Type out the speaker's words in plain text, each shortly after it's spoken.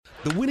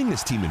The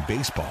winningest team in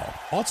baseball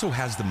also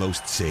has the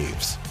most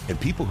saves, and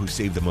people who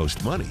save the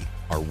most money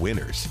are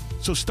winners.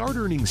 So start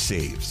earning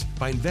saves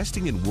by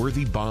investing in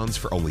worthy bonds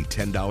for only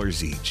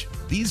 $10 each.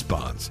 These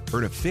bonds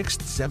earn a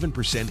fixed 7%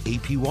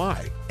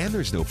 APY, and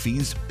there's no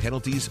fees,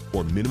 penalties,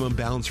 or minimum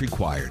balance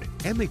required,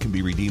 and they can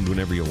be redeemed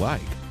whenever you like.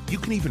 You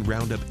can even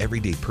round up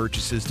everyday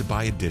purchases to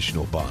buy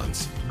additional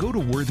bonds. Go to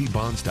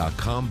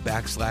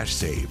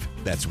worthybonds.com/save.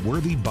 That's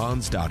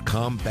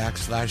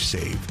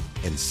worthybonds.com/save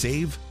and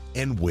save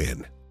and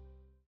win.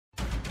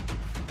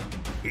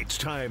 It's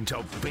time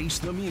to face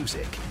the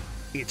music.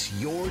 It's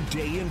your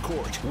day in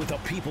court with the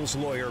people's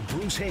lawyer,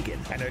 Bruce Hagen,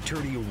 and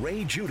attorney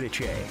Ray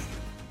Giudice.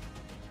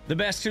 The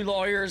best two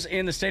lawyers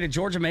in the state of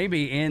Georgia,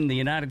 maybe in the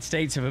United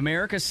States of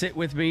America, sit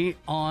with me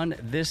on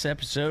this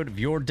episode of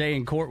Your Day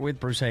in Court with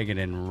Bruce Hagen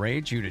and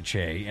Ray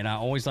Giudice. And I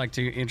always like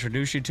to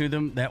introduce you to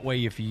them. That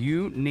way, if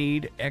you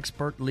need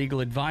expert legal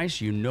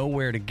advice, you know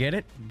where to get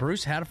it.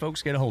 Bruce, how do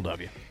folks get a hold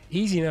of you?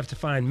 Easy enough to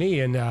find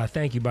me, and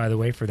thank you, by the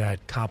way, for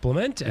that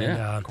compliment. And,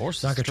 of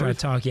course. Not going to try to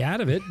talk you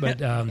out of it, but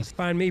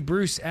find me,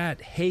 Bruce,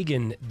 at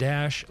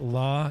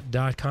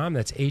hagen-law.com.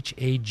 That's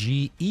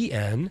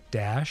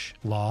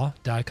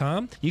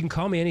HAGEN-law.com. You can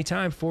call me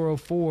anytime,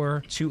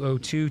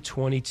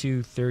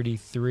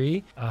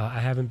 404-202-2233. I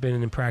haven't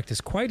been in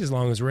practice quite as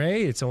long as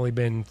Ray. It's only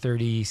been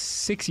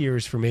 36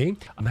 years for me.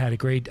 I've had a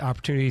great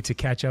opportunity to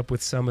catch up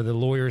with some of the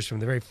lawyers from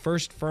the very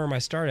first firm I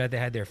started at. They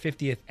had their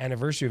 50th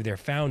anniversary of their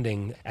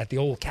founding at the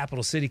old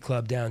Capital City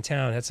Club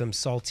downtown. Had some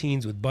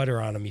saltines with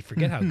butter on them. You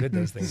forget how good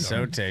those things are.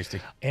 So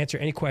tasty. Answer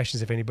any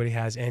questions if anybody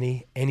has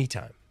any,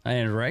 anytime.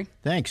 And Ray?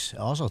 Thanks.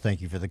 Also, thank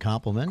you for the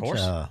compliment. Of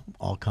course.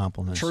 All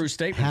compliments. True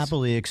statements.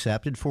 Happily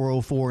accepted.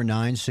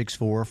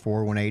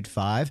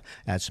 404-964-4185.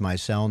 That's my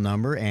cell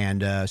number.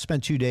 And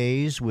spent 2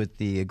 days with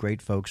the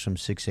great folks from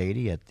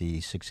 680 at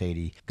the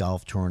 680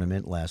 golf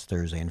tournament last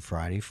Thursday and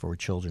Friday for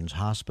Children's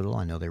Hospital.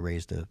 I know they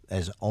raised,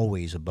 as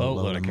always, a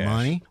boatload of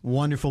money.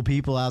 Wonderful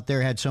people out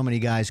there. Had so many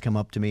guys come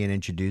up to me and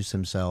introduce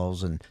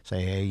themselves and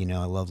say, hey, you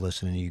know, I love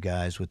listening to you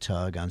guys with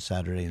Tug on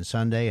Saturday and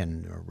Sunday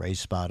and Ray's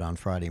spot on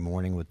Friday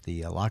morning with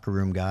the locker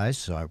room guys,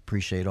 so I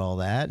appreciate all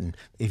that. And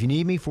if you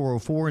need me,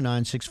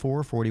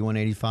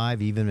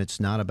 404-964-4185, even if it's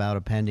not about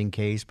a pending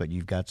case, but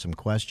you've got some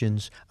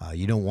questions,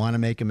 you don't want to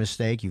make a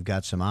mistake, you've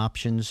got some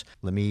options,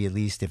 let me at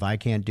least, if I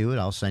can't do it,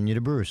 I'll send you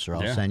to Bruce, or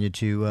I'll send you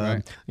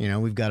to, you know,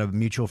 we've got a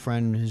mutual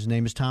friend, his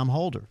name is Tom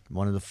Holder,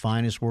 one of the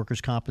finest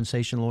workers'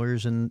 compensation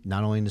lawyers in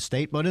not only in the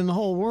state, but in the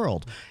whole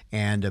world.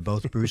 And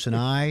both Bruce and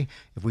I,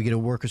 if we get a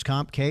workers'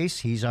 comp case,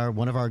 he's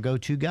one of our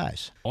go-to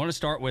guys. I want to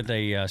start with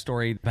a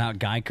story about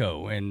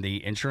Geico, and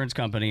the insurance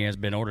company has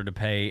been ordered to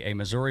pay a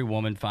Missouri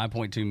woman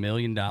 $5.2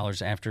 million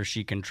after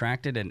she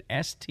contracted an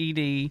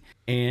STD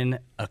in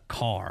a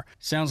car.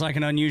 Sounds like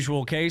an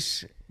unusual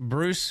case.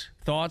 Bruce,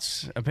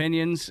 thoughts,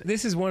 opinions?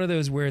 This is one of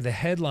those where the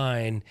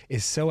headline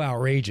is so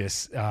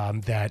outrageous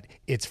that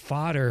it's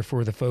fodder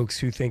for the folks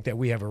who think that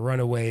we have a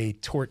runaway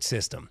tort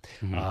system,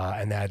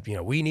 and that, you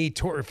know, we need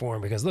tort reform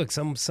because, look,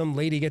 some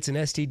lady gets an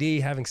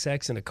STD having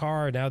sex in a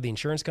car. Now the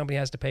insurance company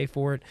has to pay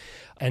for it.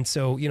 And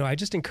so, you know, I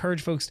just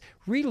encourage folks,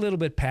 read a little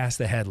bit past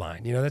the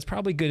headline. You know, that's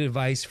probably good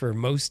advice for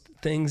most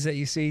things that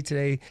you see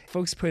today.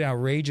 Folks put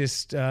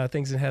outrageous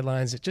things in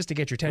headlines just to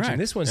get your attention. Right.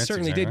 This one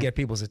certainly did get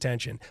people's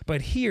attention.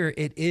 But here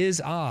it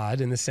is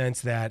odd in the sense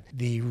that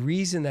the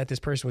reason that this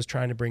person was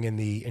trying to bring in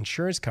the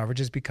insurance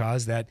coverage is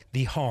because that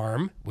the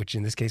harm, which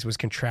in this case was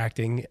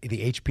contracting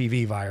the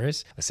HPV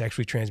virus, a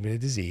sexually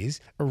transmitted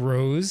disease,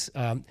 arose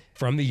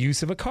from the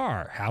use of a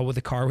car. How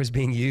the car was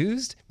being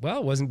used? Well,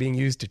 it wasn't being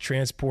used to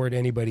transport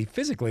anybody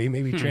physically,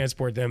 maybe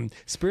transport them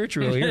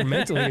spiritually or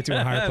mentally into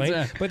a higher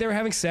plane, but they were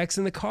having sex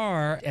in the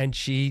car, and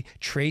she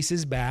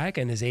traces back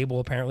and is able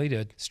apparently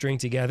to string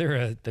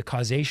together the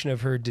causation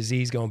of her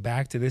disease going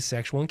back to this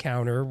sexual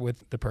encounter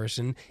with the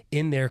person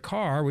in their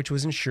car, which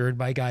was insured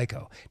by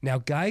Geico. Now,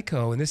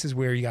 Geico, and this is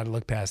where you got to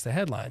look past the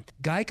headline,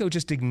 Geico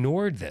just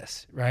ignored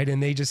this, right?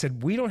 And they just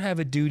said, we don't have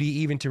a duty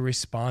even to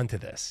respond to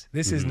this.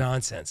 This is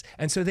nonsense.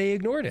 And so they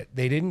ignored it.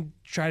 They didn't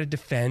try to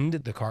defend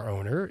the car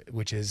owner,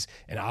 which is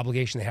an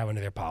obligation they have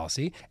under their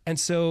policy. And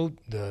so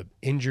the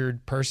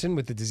injured person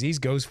with the disease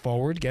goes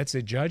forward, gets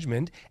a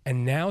judgment,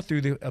 and now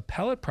through the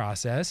appellate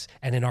process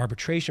and an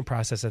arbitration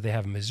process that they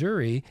have in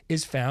Missouri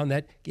is found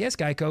that, yes,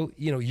 Geico,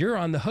 you know, you're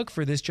on the hook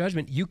for this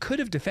judgment. You could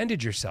have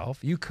defended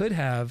yourself. You could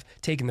have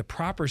taken the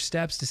proper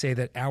steps to say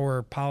that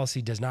our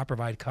policy does not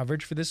provide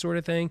coverage for this sort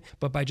of thing.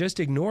 But by just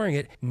ignoring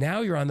it,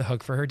 now you're on the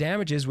hook for her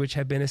damages, which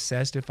have been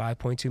assessed at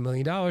 $5.2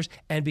 million.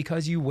 And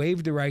because you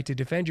waived the right to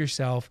defend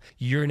yourself,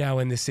 you're now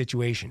in this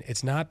situation.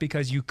 It's not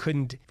because you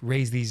couldn't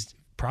raise these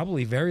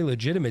probably very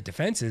legitimate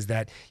defenses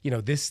that, you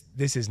know, this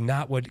is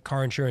not what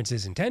car insurance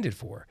is intended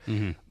for.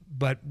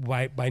 But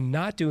by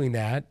not doing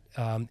that,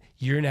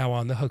 you're now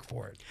on the hook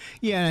for it.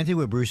 Yeah, and I think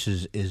what Bruce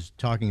is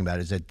talking about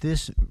is that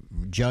this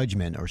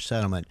judgment or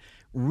settlement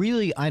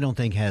really, I don't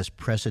think, has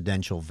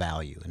precedential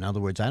value. In other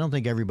words, I don't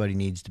think everybody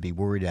needs to be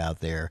worried out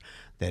there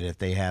that if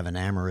they have an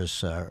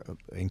amorous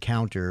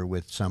encounter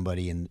with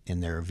somebody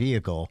in their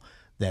vehicle,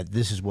 that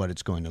this is what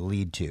it's going to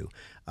lead to.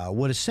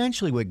 What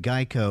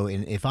Geico,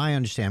 and if I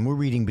understand, we're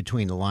reading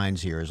between the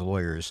lines here as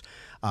lawyers,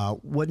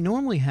 what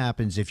normally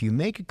happens if you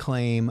make a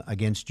claim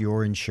against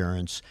your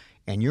insurance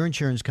and your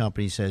insurance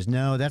company says,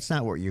 no, that's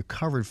not what you're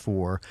covered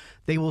for,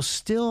 they will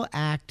still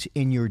act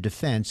in your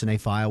defense and they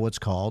file what's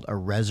called a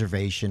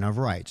reservation of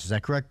rights. Is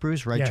that correct,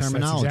 Bruce? Right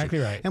terminology. That's exactly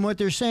right. And what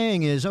they're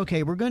saying is,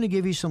 okay, we're going to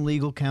give you some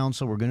legal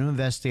counsel, we're going to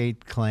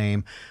investigate the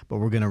claim, but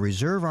we're going to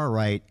reserve our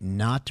right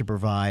not to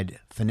provide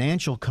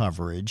financial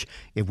coverage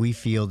if we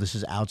feel this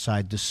is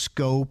outside the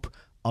scope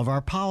of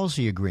our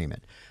policy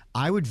agreement.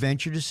 I would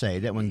venture to say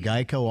that when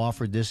Geico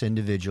offered this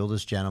individual,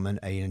 this gentleman,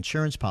 an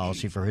insurance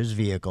policy for his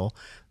vehicle,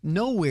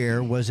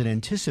 nowhere was it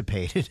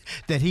anticipated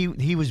that he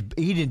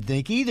didn't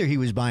think either he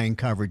was buying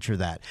coverage for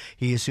that.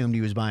 He assumed he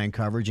was buying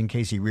coverage in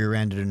case he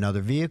rear-ended another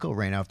vehicle,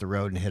 ran off the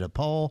road and hit a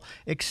pole,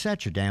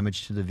 etc.,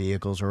 damage to the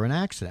vehicles or an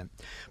accident.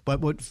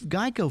 But what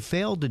Geico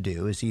failed to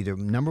do is either,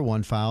 number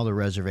one, file the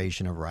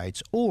reservation of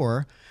rights,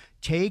 or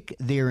take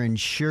their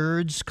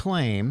insured's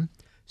claim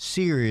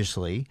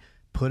seriously,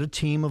 put a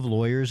team of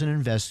lawyers and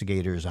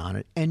investigators on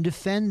it, and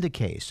defend the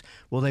case.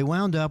 Well, they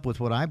wound up with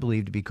what I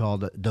believe to be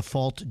called a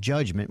default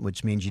judgment,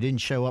 which means you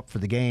didn't show up for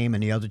the game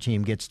and the other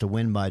team gets to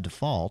win by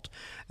default.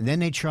 And then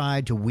they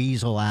tried to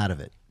weasel out of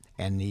it.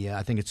 And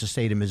I think it's the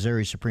state of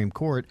Missouri Supreme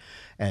Court,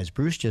 as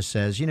Bruce just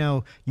says,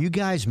 you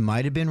guys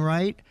might have been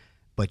right,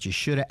 but you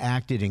should have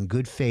acted in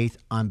good faith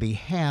on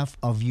behalf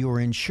of your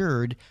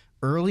insured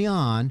early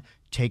on,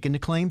 taken the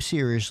claim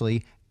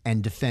seriously,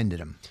 and defended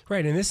him.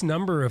 Right, and this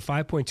number of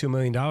 $5.2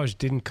 million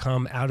didn't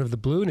come out of the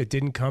blue, and it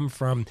didn't come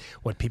from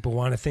what people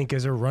want to think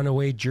is a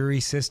runaway jury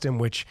system,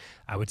 which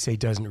I would say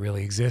doesn't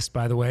really exist,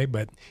 by the way,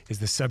 but is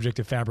the subject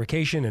of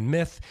fabrication and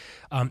myth.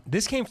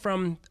 This came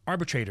from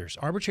arbitrators.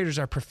 Arbitrators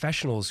are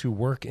professionals who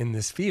work in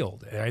this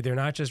field. Right? They're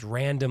not just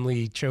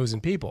randomly chosen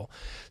people.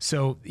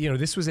 So,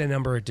 this was a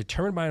number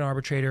determined by an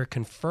arbitrator,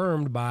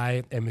 confirmed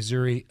by a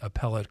Missouri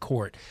appellate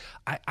court.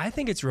 I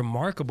think it's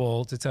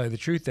remarkable, to tell you the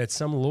truth, that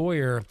some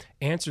lawyer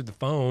answered the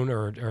phone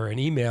or an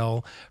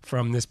email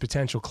from this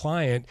potential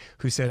client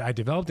who said, I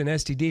developed an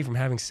STD from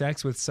having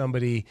sex with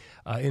somebody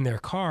in their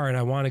car, and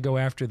I want to go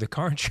after the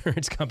car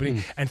insurance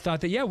company, and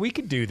thought that, yeah, we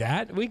could do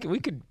that. We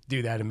could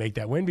do that and make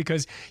that win,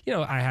 because,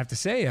 I have to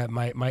say,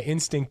 my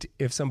instinct,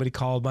 if somebody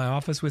called my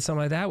office with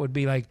something like that, would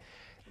be like,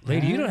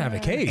 lady, you don't have a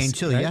case.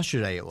 Until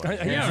yesterday it was.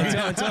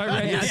 Until I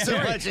read Not so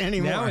much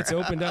anymore. Now it's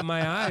opened up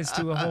my eyes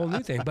to a whole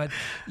new thing. But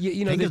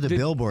think of the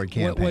billboard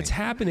campaign. What's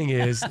happening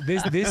is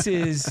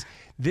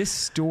this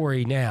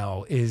story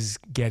now is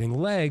getting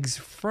legs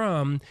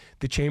from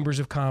the chambers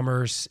of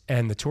commerce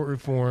and the tort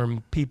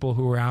reform people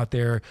who are out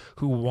there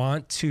who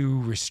want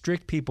to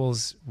restrict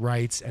people's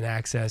rights and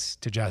access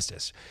to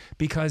justice,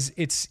 because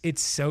it's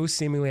so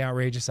seemingly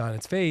outrageous on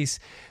its face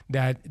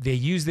that they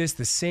use this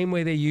the same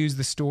way they use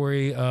the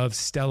story of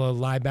Stella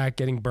Lieback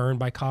getting burned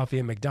by coffee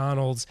at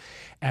McDonald's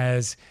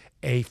as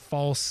a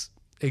false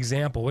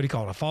example, what do you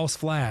call it, a false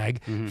flag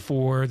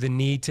for the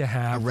need to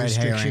have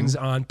restrictions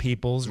on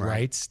people's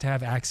rights to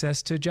have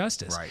access to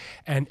justice. Right.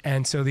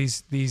 And so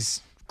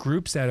these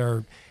groups that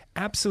are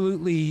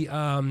absolutely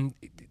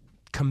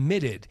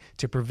committed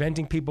to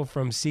preventing people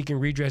from seeking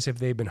redress if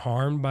they've been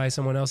harmed by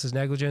someone else's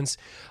negligence,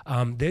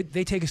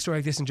 they take a story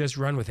like this and just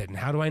run with it. And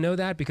how do I know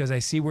that? Because I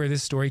see where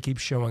this story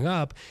keeps showing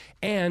up,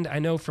 and I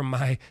know from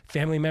my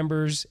family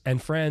members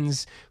and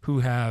friends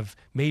who have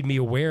made me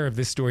aware of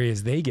this story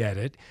as they get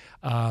it,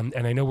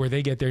 and I know where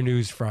they get their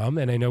news from,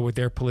 and I know what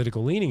their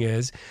political leaning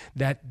is,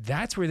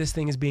 that's where this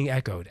thing is being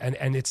echoed.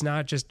 And it's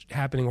not just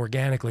happening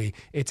organically.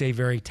 It's a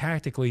very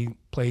tactically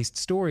placed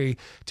story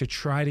to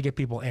try to get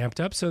people amped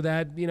up so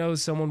that,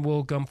 someone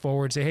will come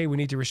forward and say, hey, we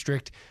need to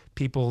restrict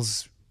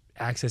people's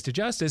access to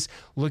justice.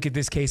 Look at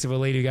this case of a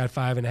lady who got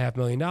 $5.5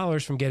 million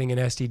from getting an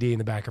STD in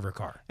the back of her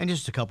car. And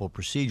just a couple of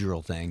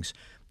procedural things.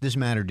 This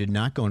matter did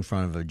not go in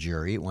front of a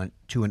jury. It went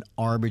to an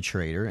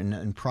arbitrator. And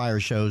in prior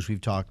shows,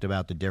 we've talked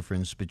about the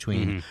difference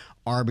between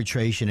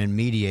arbitration and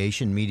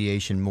mediation.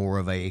 Mediation, more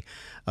of an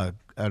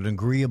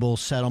agreeable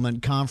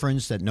settlement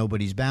conference that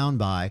nobody's bound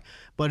by.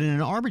 But in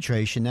an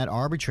arbitration, that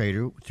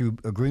arbitrator, through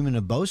agreement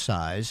of both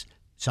sides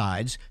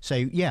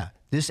say, yeah,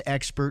 this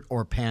expert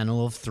or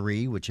panel of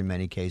three, which in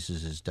many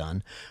cases is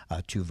done,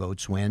 2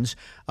 votes wins,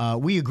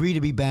 we agree to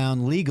be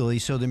bound legally.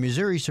 So the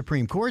Missouri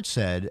Supreme Court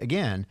said,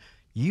 again,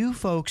 you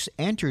folks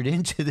entered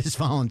into this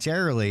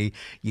voluntarily.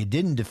 You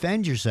didn't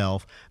defend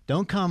yourself.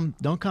 Don't come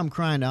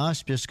crying to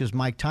us just because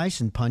Mike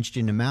Tyson punched you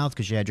in the mouth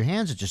because you had your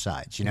hands at your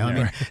sides.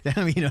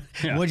 What do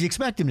you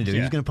expect him to do?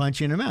 He's going to punch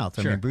you in the mouth.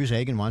 I mean, Bruce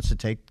Hagen wants to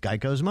take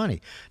Geico's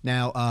money.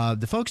 Now,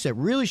 the folks that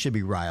really should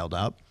be riled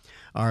up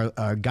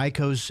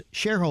Geico's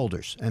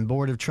shareholders and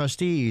board of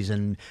trustees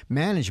and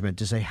management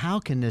to say, how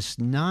can this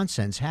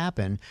nonsense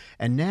happen?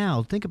 And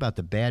now think about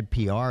the bad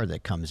PR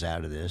that comes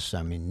out of this.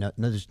 I mean,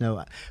 there's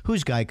no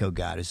who's Geico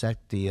got? Is that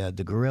the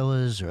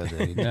gorillas or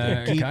the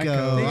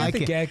Gecko? They got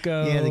the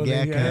gecko. Yeah, the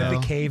gecko.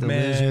 The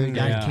caveman. The lizard.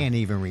 I can't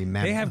even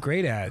remember. They have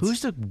great ads.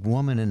 Who's the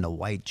woman in the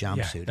white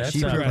jumpsuit? Yeah, that's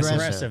She's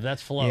Progressive.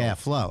 That's Flo. Yeah,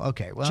 Flo.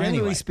 Okay. Well, Generally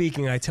anyway.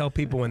 speaking, I tell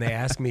people when they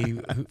ask me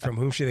from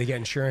whom should they get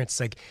insurance, it's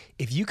like,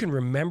 if you can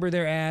remember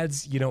their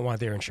ads, you don't want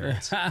their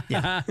insurance.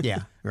 Yeah,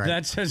 right.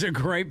 That's a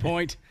great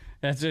point.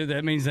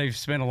 That means they've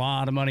spent a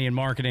lot of money in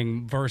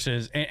marketing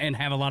versus and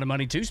have a lot of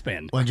money to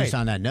spend. Well, just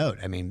on that note,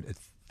 I mean,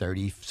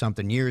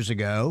 30-something years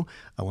ago,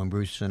 when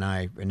Bruce and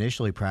I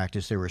initially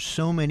practiced, there were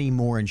so many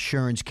more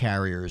insurance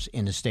carriers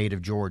in the state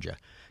of Georgia.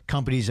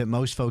 Companies that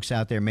most folks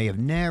out there may have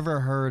never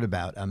heard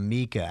about: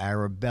 Amica,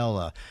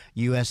 Arabella,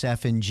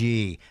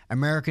 USF&G,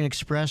 American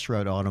Express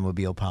wrote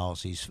automobile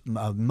policies,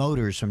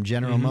 Motors from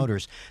General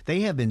Motors.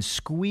 They have been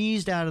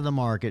squeezed out of the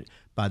market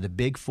by the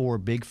Big Four,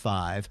 Big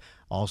Five,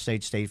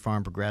 Allstate, State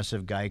Farm,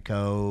 Progressive,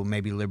 Geico,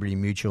 maybe Liberty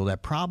Mutual,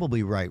 that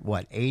probably write,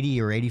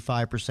 80 or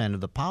 85%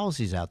 of the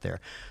policies out there.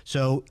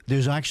 So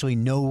there's actually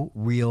no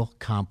real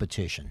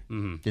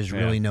competition. There's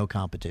really no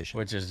competition.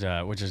 Which is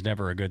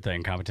never a good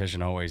thing.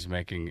 Competition always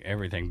making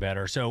everything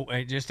better. So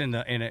just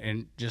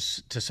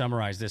just to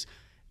summarize this,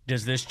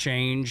 does this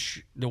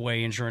change the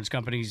way insurance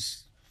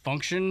companies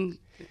function?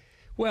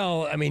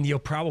 Well, I mean, you'll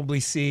probably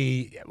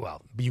see,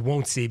 you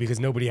won't see because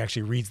nobody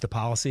actually reads the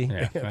policy.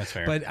 Yeah, that's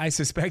fair. But I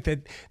suspect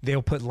that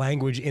they'll put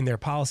language in their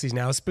policies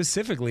now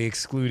specifically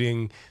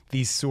excluding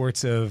these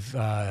sorts of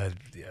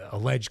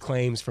alleged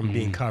claims from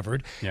being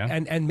covered. Yeah.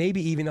 And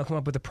maybe even they'll come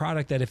up with a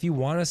product that if you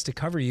want us to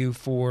cover you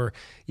for,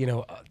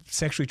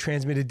 sexually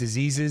transmitted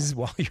diseases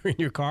while you're in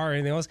your car or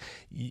anything else,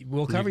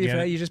 we'll cover you for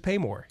that. You just pay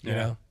more, you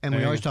know? And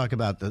we always talk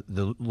about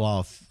the law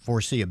of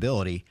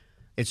foreseeability.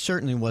 It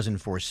certainly wasn't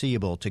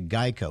foreseeable to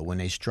Geico when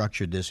they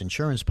structured this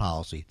insurance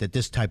policy that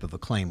this type of a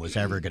claim was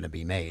ever going to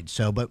be made.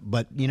 So,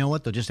 but you know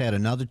what? They'll just add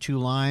another 2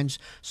 lines.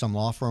 Some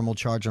law firm will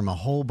charge them a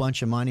whole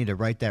bunch of money to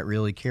write that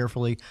really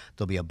carefully.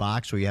 There'll be a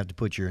box where you have to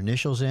put your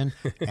initials in.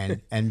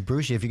 And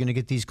Bruce, if you're going to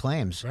get these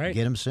claims, get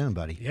them soon,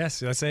 buddy. Yes.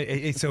 So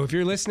if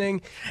you're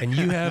listening and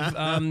you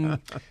have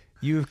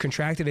you've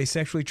contracted a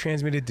sexually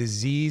transmitted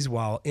disease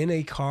while in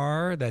a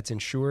car that's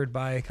insured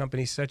by a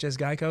company such as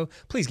Geico,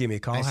 please give me a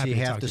call. I see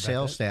half the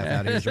sales staff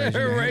out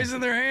here raising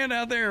their hand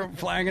out there,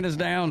 flagging us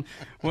down.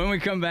 When we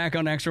come back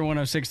on Extra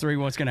 106.3,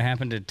 what's going to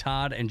happen to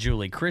Todd and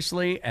Julie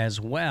Chrisley,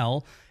 as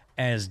well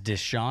as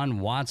Deshaun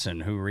Watson,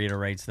 who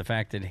reiterates the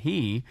fact that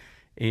he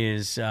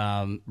is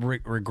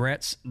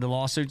regrets the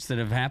lawsuits that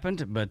have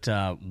happened, but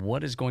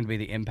what is going to be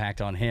the impact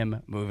on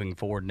him moving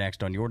forward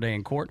next on Your Day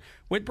in Court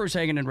with Bruce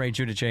Hagan and Ray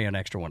Giudice on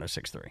Extra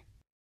 106.3.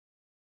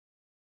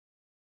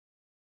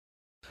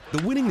 The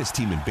winningest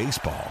team in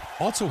baseball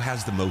also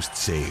has the most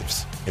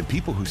saves, and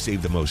people who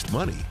save the most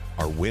money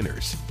are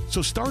winners.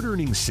 So start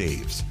earning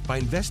saves by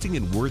investing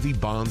in worthy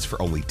bonds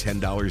for only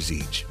 $10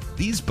 each.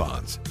 These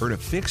bonds earn a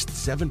fixed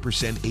 7%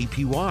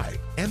 APY,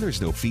 and there's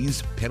no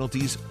fees,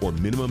 penalties, or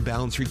minimum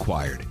balance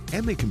required,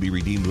 and they can be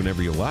redeemed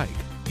whenever you like.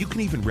 You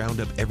can even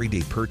round up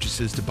everyday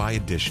purchases to buy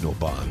additional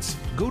bonds.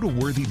 Go to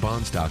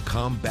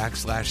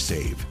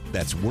worthybonds.com/save.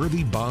 That's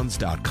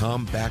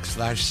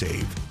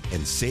worthybonds.com/save,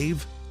 and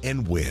save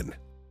and win.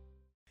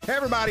 Hey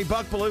everybody,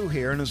 Buck Bellew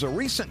here, and as a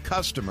recent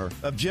customer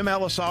of Jim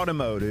Ellis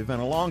Automotive and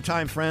a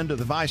longtime friend of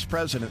the Vice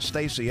President,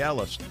 Stacy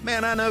Ellis,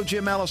 man, I know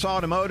Jim Ellis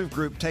Automotive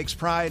Group takes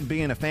pride in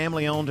being a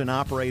family-owned and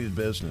operated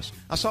business.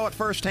 I saw it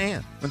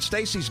firsthand. When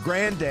Stacy's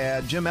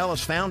granddad, Jim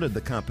Ellis, founded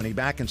the company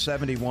back in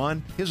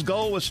 '71, his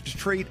goal was to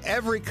treat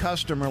every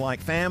customer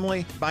like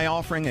family by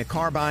offering a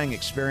car buying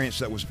experience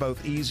that was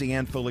both easy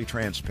and fully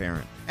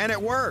transparent. And it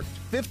worked.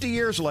 50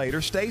 years later,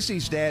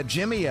 Stacy's dad,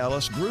 Jimmy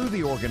Ellis, grew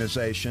the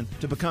organization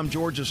to become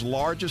Georgia's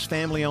largest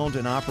family-owned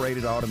and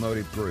operated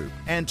automotive group.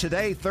 And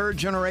today,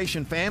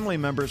 third-generation family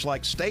members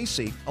like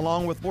Stacy,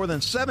 along with more than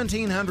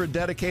 1,700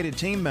 dedicated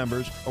team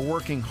members, are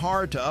working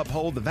hard to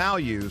uphold the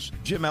values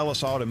Jim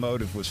Ellis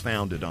Automotive was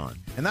founded on.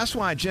 And that's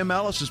why Jim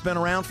Ellis has been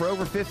around for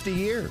over 50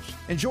 years.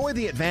 Enjoy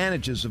the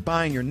advantages of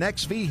buying your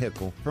next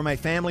vehicle from a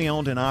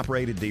family-owned and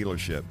operated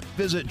dealership.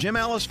 Visit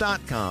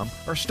jimellis.com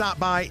or stop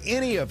by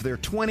any of their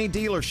 20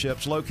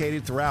 dealerships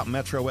located throughout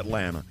Metro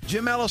Atlanta.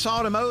 Jim Ellis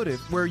Automotive,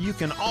 where you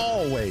can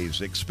always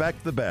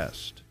expect the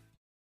best.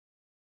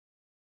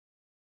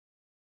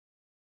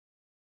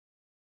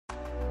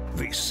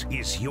 This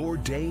is Your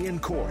Day in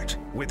Court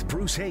with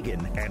Bruce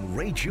Hagan and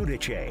Ray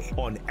Giudice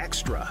on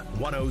Extra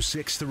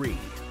 106.3.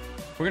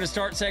 We're going to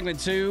start segment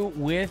 2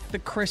 with the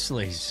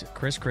Chrisleys.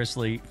 Chris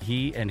Chrisley,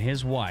 he and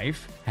his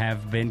wife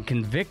have been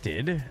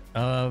convicted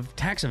of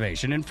tax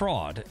evasion and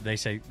fraud. They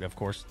say, of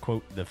course,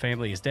 quote, the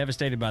family is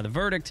devastated by the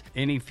verdict.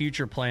 Any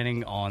future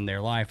planning on their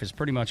life is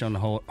pretty much on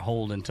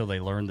hold until they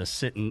learn the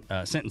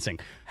sentencing.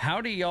 How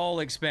do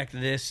y'all expect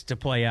this to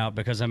play out?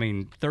 Because, I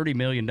mean, $30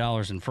 million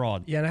in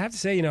fraud. Yeah, and I have to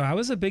say, I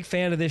was a big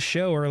fan of this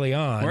show early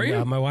on. Were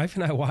you? My wife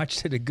and I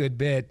watched it a good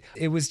bit.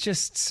 It was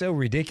just so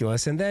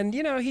ridiculous. And then,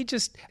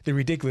 the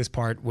ridiculous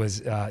part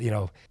was,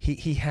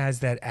 he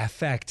has that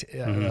affect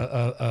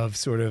of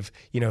sort of,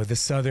 the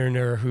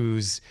Southerner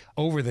who's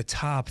over the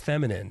top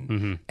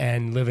feminine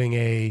and living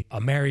a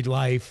married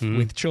life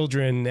with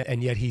children,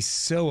 and yet he's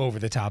so over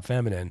the top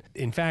feminine.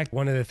 In fact,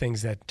 one of the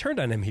things that turned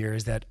on him here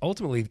is that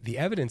ultimately the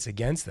evidence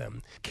against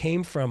them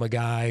came from a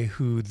guy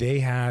who they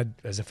had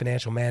as a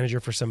financial manager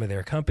for some of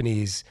their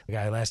companies, a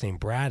guy last name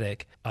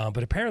Braddock,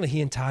 but apparently he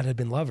and Todd had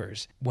been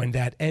lovers. When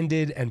that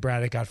ended and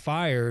Braddock got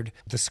fired,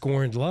 the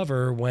scorned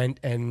lover went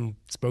and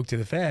spoke to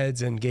the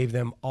feds and gave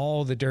them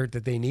all the dirt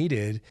that they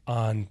needed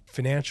on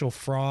financial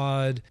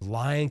fraud,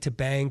 lying to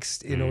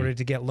banks in order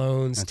to get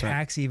loans,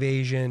 tax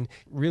evasion,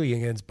 really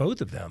against both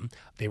of them.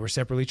 They were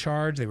separately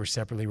charged, they were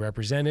separately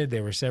represented,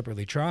 they were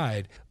separately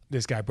tried.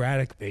 This guy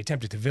Braddock, they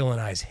attempted to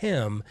villainize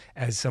him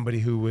as somebody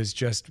who was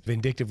just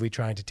vindictively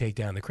trying to take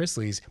down the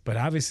Chrisleys, but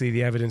obviously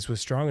the evidence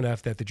was strong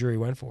enough that the jury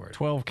went for it.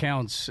 12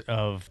 counts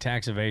of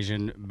tax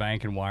evasion,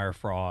 bank and wire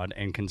fraud,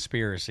 and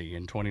conspiracy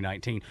in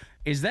 2019.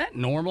 Is that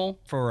normal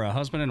for a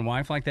husband and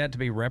wife like that to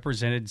be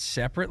represented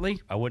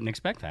separately? I wouldn't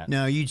expect that.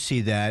 No, you'd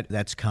see that.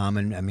 That's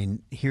common. I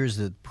mean, here's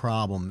the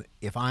problem.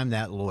 If I'm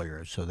that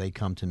lawyer, so they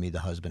come to me,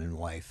 the husband and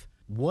wife,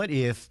 what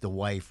if the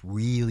wife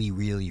really,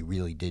 really,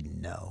 really didn't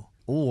know?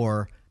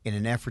 Or in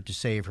an effort to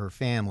save her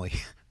family,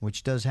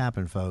 which does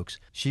happen, folks,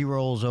 she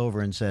rolls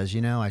over and says,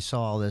 I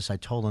saw all this. I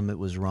told him it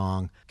was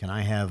wrong. Can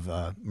I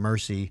have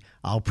mercy?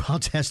 I'll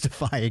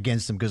testify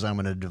against him because I'm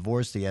going to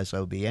divorce the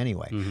SOB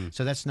anyway.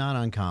 So that's not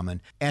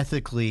uncommon.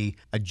 Ethically,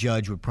 a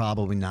judge would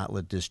probably not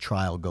let this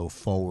trial go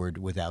forward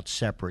without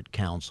separate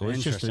counsel.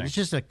 It's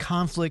just a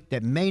conflict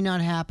that may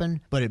not happen,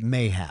 but it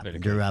may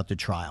happen throughout the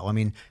trial. I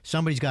mean,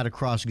 somebody's got to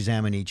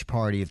cross-examine each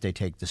party if they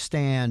take the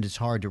stand. It's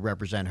hard to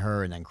represent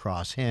her and then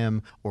cross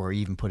him or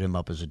even put him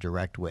up as a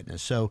direct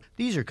witness. So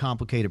these are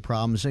complicated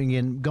problems. And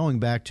again, going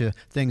back to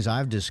things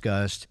I've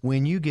discussed,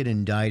 when you get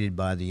indicted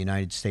by the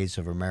United States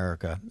of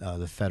America,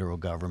 the federal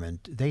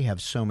government, they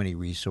have so many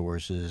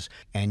resources.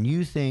 And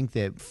you think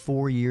that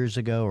 4 years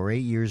ago or 8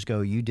 years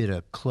ago, you did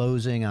a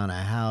closing on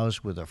a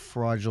house with a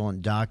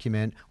fraudulent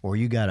document, or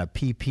you got a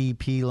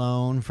PPP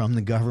loan from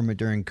the government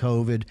during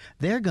COVID,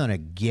 they're going to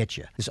get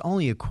you. It's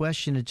only a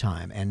question of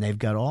time. And they've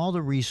got all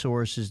the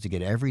resources to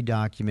get every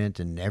document,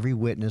 and every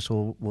witness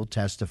will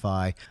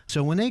testify.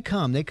 So when they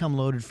come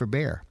loaded for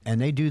bear,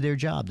 and they do their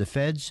job. The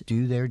feds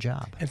do their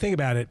job. And think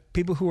about it.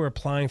 People who are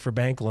applying for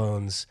bank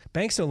loans,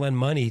 banks don't lend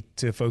money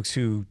to folks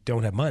who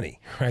don't have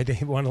money, right? They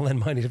want to lend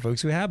money to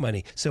folks who have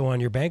money. So on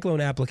your bank loan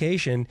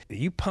application,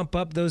 you pump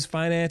up those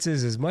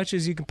finances as much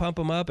as you can pump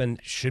them up, and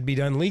should be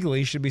done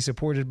legally, should be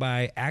supported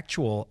by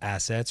actual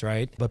assets,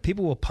 right? But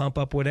people will pump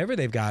up whatever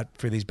they've got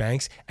for these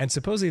banks. And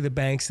supposedly the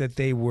banks that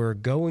they were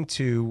going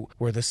to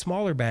were the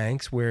smaller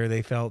banks where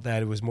they felt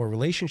that it was more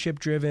relationship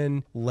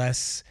driven,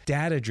 less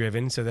data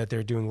driven, so that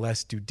they're doing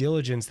less due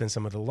diligence than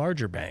some of the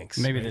larger banks.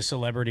 Maybe the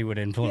celebrity would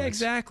influence. Yeah,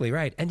 exactly,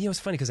 right. And it's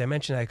funny because I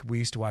mentioned we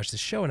used to watch the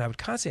show, and I would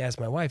constantly ask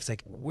my wife, it's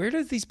like, where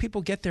do these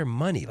people get their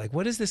money? Like,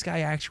 what does this guy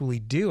actually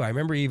do? I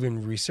remember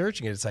even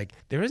researching it. It's like,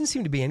 there doesn't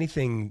seem to be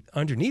anything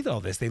underneath all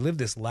this. They live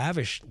this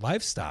lavish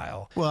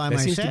lifestyle that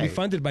seems to be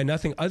funded by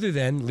nothing other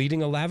than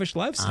leading a lavish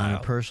lifestyle. On a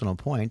personal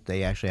point,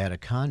 they actually had a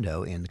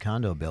condo in the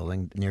condo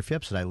building near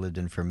Phipps that I lived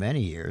in for many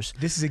years.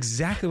 This is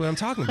exactly what I'm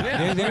talking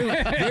about.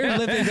 They're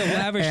living the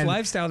lavish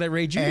lifestyle that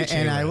Ray Judice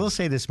and I will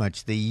say this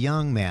much. The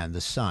young man,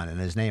 the son, and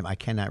his name I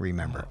cannot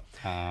remember,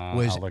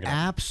 was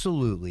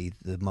absolutely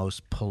the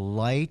most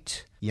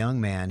polite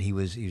young man. He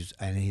was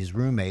and his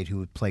roommate,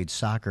 who played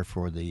soccer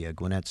for the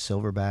Gwinnett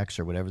Silverbacks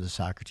or whatever the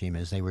soccer team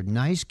is, they were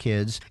nice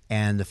kids,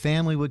 and the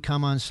family would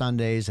come on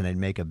Sundays and they'd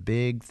make a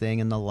big thing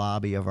in the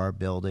lobby of our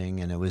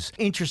building, and it was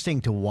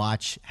interesting to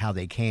watch how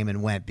they came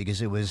and went,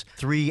 because it was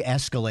 3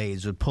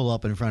 Escalades would pull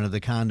up in front of the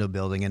condo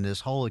building, and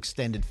this whole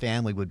extended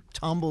family would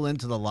tumble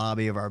into the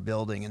lobby of our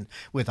building and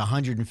with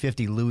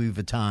 150 Louis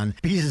Vuitton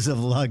pieces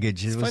of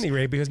luggage. It's funny,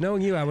 Ray, because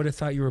knowing you, I would have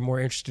thought you were more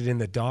interested in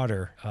the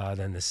daughter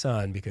than the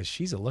son, because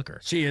she's a looker.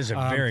 She is a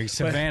very,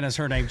 Savannah's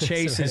her name,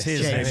 Chase is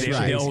his name,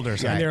 right. the older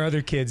son. And there are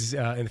other kids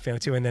in the family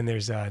too, and then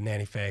there's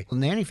Nanny Faye. Well,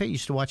 Nanny Faye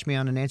used to watch me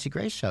on the Nancy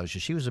Grace show, so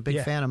she was a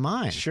big fan of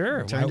mine.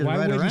 Sure. Why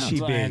wouldn't she be?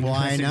 Why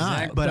not?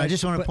 Exactly. But I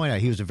just want to point out,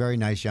 he was a very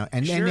nice young,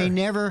 and they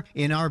never,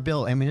 in our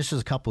bill, I mean, this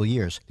was a couple of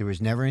years, there was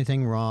never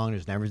anything wrong,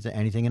 there's never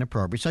anything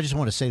inappropriate, so I just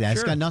want to say that.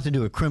 It's got nothing to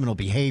do with criminal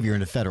behavior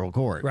in the federal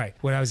court. Right.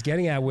 What I was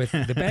getting at with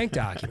the bank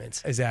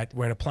documents is that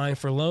when applying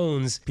for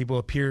loans, people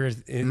appear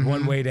in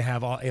one way to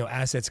have all,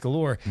 assets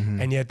galore,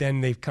 and yet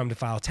then they've come to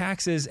file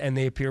taxes and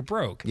they appear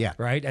broke. Yeah.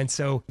 Right. And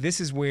so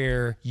this is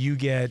where you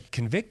get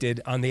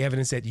convicted on the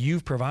evidence that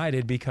you've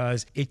provided,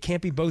 because it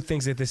can't be both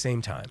things at the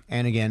same time.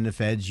 And again, the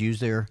feds use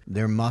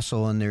their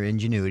muscle and their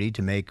ingenuity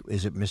to make,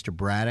 is it Mr.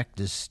 Braddock,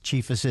 this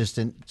chief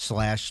assistant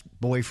 /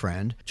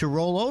 boyfriend, to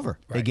roll over.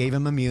 Right. They gave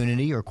him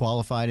immunity or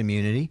qualified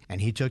immunity, and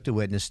he took the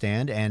witness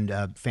stand. And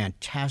a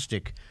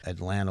fantastic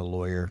Atlanta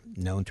lawyer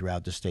known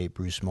throughout the state,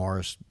 Bruce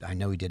Morris, I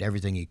know he did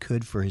everything he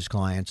could for his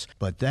clients,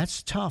 but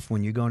that's tough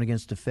when you're going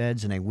against the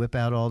feds and they whip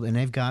out and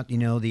they've got,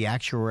 the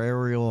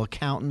actuarial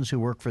accountants who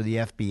work for the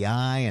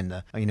FBI and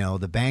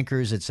the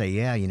bankers that say,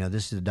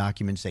 this is the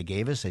documents they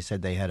gave us. They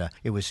said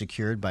it was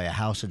secured by a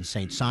house in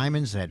St.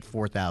 Simons that had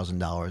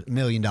 $4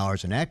 million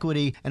in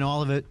equity, and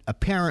all of it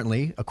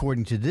apparently,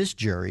 according to this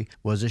jury,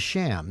 was a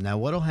sham. Now,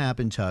 what'll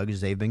happen, Tug,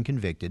 is they've been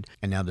convicted,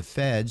 and now the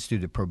feds, through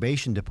the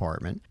probation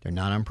department, they're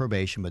not on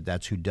probation, but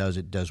that's who does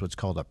it, does what's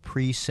called a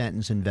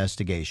pre-sentence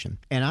investigation.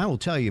 And I will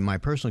tell you, my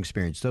personal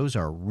experience, those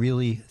are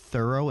really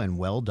thorough and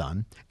well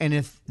done. And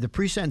if the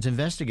pre-sentence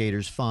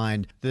investigators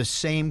find the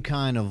same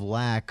kind of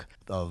lack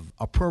of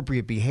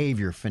appropriate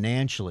behavior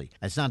financially,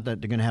 it's not that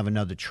they're going to have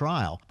another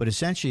trial, but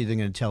essentially they're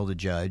going to tell the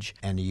judge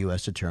and the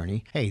U.S.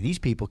 attorney, hey, these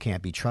people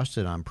can't be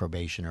trusted on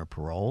probation or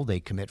parole.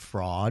 They commit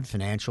fraud,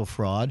 financial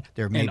fraud.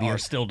 They're maybe are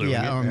still doing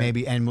it. Or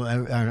maybe, and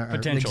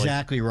potentially.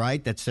 Exactly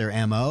right. That's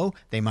their MO.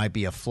 They might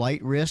be a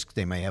flight risk.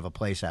 They may have a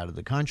place out of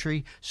the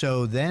country.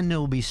 So then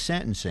there'll be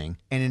sentencing.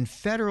 And in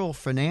federal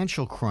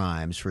financial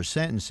crimes for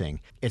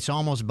sentencing, it's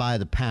almost by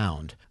the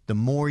pound. The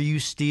more you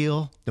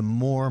steal, the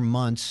more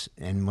months,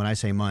 and when I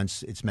say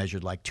months, it's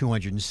measured like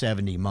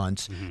 270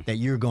 months that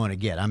you're going to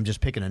get. I'm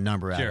just picking a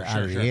number out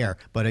of the air.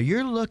 But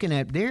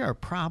they are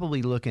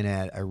probably looking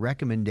at a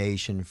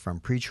recommendation from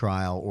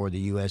pretrial or the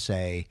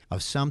USA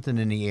of something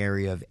in the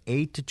area of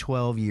 8 to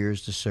 12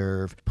 years to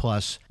serve,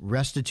 plus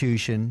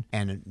restitution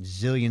and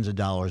zillions of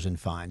dollars in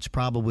fines.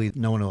 Probably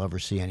no one will ever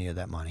see any of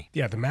that money.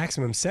 Yeah, the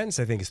maximum sentence,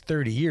 I think, is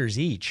 30 years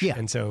each. Yeah.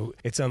 And so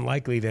it's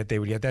unlikely that they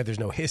would get that. There's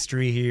no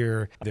history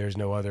here. There's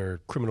no other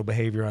criminal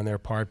behavior on their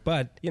part.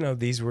 But,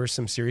 these were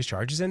some serious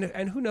charges.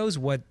 And who knows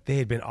what they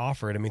had been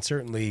offered. I mean,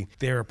 certainly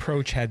their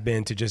approach had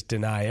been to just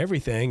deny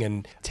everything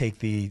and take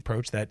the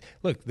approach that,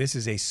 look, this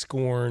is a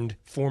scorned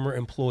former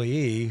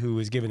employee who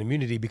was given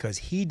immunity because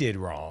he did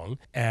wrong.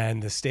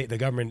 And the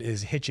government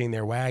is hitching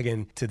their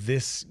wagon to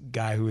this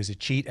guy who is a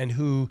cheat and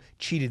who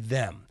cheated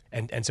them.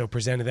 And so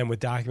presented them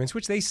with documents,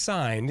 which they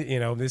signed.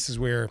 This is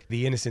where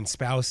the innocent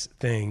spouse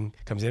thing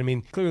comes in. I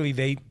mean, clearly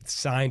they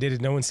signed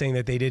it. No one's saying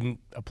that they didn't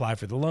apply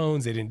for the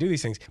loans, they didn't do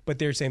these things, but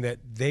they're saying that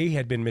they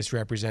had been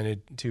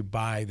misrepresented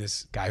by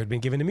this guy who'd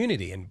been given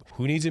immunity. And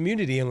who needs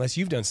immunity unless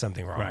you've done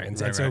something wrong? Right, and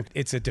right, so right.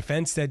 it's a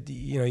defense that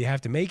you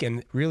have to make,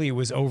 and really it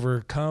was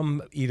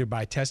overcome either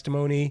by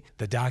testimony,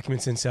 the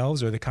documents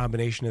themselves, or the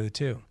combination of the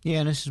two.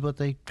 Yeah, and this is what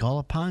they call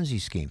a Ponzi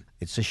scheme.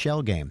 It's a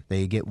shell game.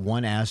 They get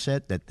one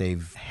asset that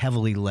they've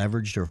heavily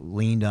leveraged or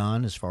leaned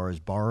on as far as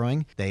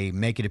borrowing. They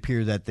make it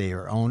appear that they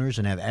are owners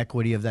and have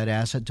equity of that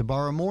asset to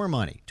borrow more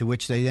money, to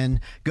which they then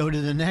go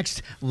to the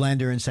next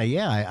lender and say,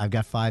 I've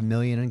got $5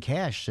 million in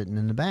cash sitting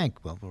in the bank.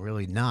 Well,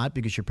 really not,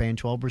 because you're paying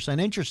 12%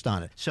 interest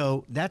on it.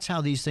 So that's how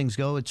these things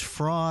go. It's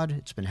fraud.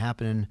 It's been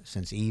happening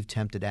since Eve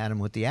tempted Adam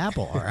with the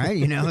apple, all right?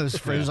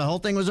 The whole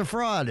thing was a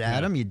fraud,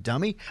 Adam, you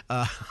dummy.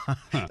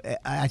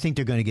 I think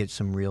they're going to get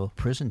some real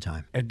prison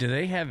time. Do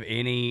they have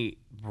any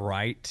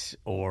right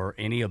or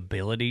any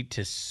ability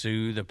to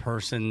sue the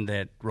person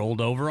that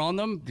rolled over on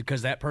them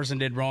because that person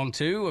did wrong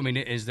too? I mean,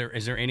 is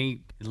there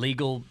any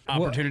legal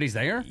opportunities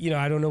there?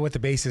 I don't know what the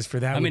basis for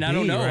that would be. I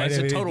don't know. Right? It's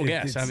a total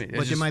guess.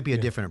 But there might be a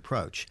different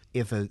approach.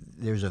 If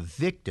there's a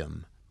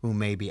victim who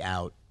may be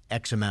out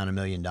X amount of $1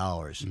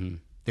 million,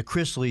 the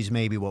Chrisleys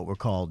may be what were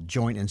called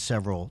joint and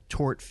several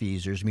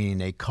tortfeasors, meaning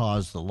they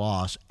caused the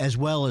loss, as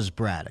well as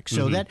Braddock.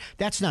 So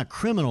that's not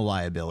criminal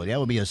liability. That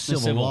would be a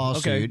civil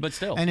lawsuit. Okay, but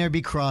still. And there'd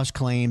be cross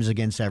claims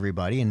against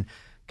everybody. And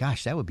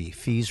gosh, that would be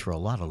fees for a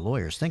lot of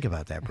lawyers. Think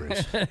about that,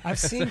 Bruce. I've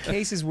seen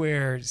cases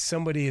where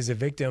somebody is a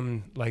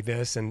victim like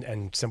this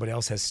and somebody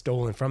else has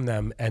stolen from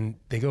them, and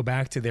they go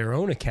back to their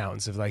own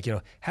accountants of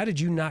how did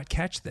you not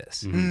catch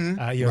this?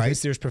 Right.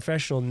 There's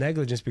professional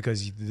negligence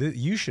because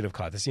you should have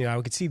caught this. I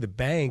could see the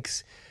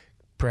banks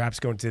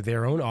perhaps going to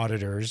their own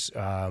auditors,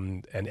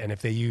 and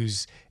if they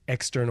use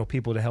external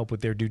people to help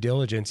with their due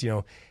diligence,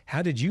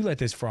 how did you let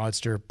this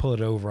fraudster pull it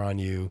over on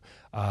you?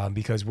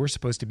 Because we're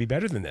supposed to be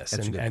better than this,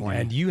 That's a good point.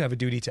 and you have a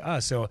duty to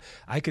us. So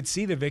I could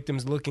see the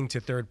victims looking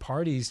to third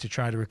parties to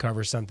try to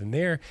recover something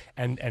there,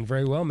 and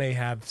very well may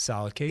have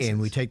solid cases.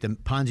 And we take the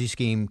Ponzi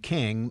scheme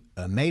king,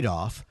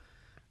 Madoff.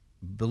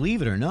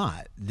 Believe it or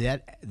not,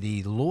 that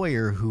the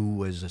lawyer who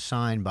was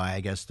assigned by,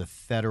 I guess, the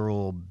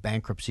federal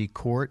bankruptcy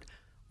court,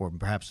 or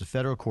perhaps the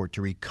federal court,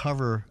 to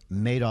recover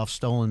Madoff's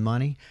stolen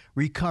money,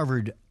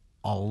 recovered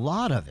a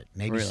lot of it,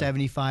 maybe Really?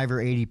 75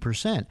 or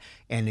 80%,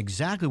 and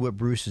exactly what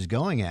Bruce is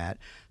going at.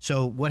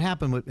 So what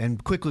happened,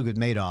 and quickly with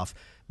Madoff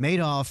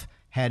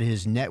had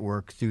his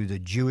network through the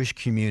Jewish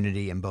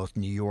community in both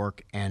New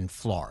York and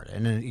Florida,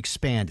 and it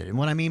expanded. And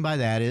what I mean by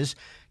that is,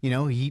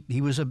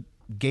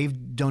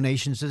 gave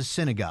donations to the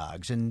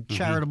synagogues and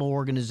charitable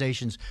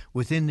organizations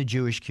within the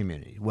Jewish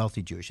community,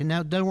 wealthy Jewish. And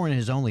now they weren't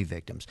his only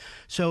victims.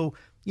 So,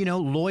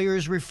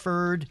 lawyers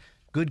referred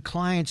good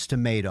clients to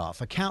Madoff.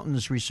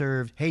 Accountants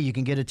reserved, hey, you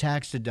can get a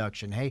tax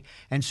deduction. Hey,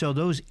 and so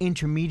those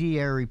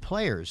intermediary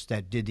players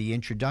that did the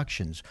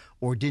introductions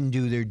or didn't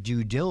do their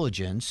due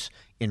diligence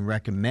in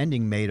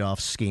recommending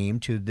Madoff's scheme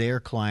to their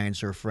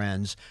clients or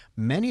friends,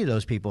 many of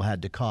those people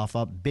had to cough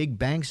up. Big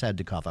banks had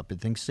to cough up. I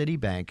think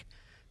Citibank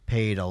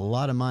paid a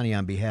lot of money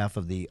on behalf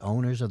of the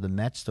owners of the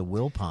Mets, the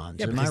Wilpons.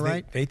 Yeah, Am I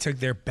right? They took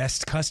their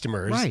best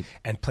customers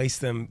and placed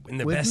them in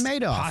the best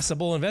Madoff.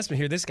 Possible investment.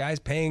 Here, this guy's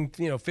paying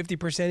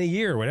 50% a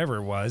year, whatever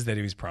it was that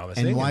he was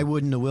promising. And why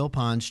wouldn't the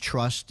Wilpons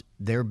trust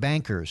their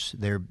bankers,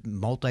 their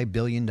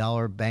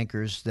multi-billion-dollar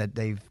bankers that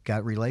they've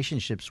got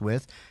relationships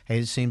with? Hey,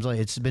 it seems like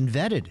it's been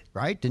vetted,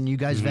 right? Didn't you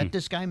guys vet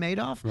this guy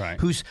Madoff? Right.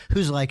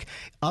 Who's like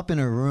up in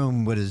a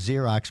room with a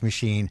Xerox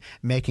machine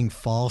making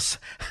false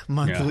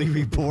monthly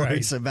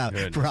reports about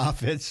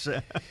profits.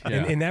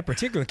 In that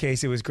particular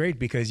case, it was great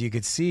because you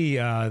could see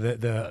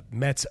the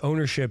Mets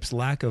ownership's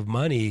lack of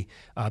money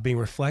being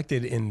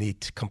reflected in the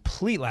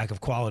complete lack of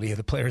quality of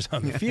the players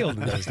on the field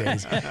in those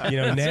days.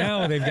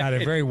 Now they've got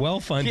a very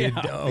well-funded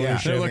ownership.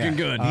 They're looking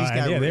good.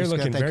 They're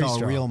looking very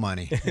strong. Real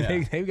money.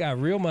 They've got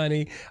real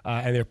money,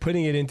 and they're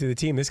putting it into the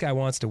team. This guy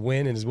wants to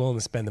win and is willing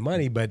to spend the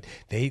money, but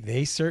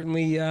they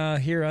certainly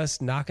hear us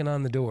knocking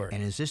on the door.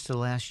 And is this the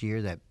last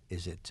year that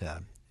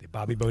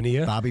Bobby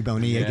Bonilla? Bobby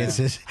Bonilla gets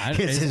his $1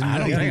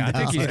 million. I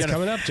think he's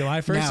coming up.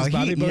 July 1st is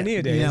Bobby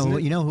Bonilla Day, isn't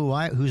it? You know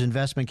whose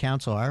investment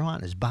counsel I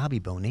want is Bobby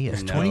Bonilla.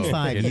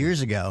 25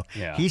 years ago,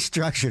 he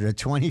structured a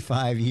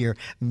 $25-year,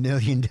 $1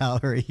 million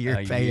a year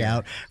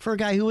payout for a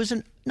guy who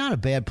wasn't not a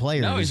bad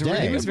player in his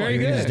day. He was very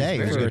good. In his day,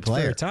 he was a good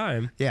player. For a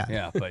time.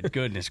 Yeah, but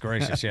goodness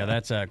gracious. Yeah,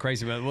 that's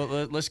crazy.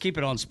 But let's keep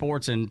it on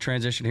sports and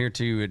transition here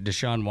to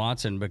Deshaun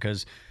Watson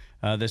because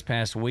this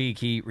past week,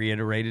 he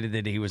reiterated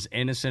that he was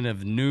innocent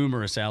of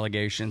numerous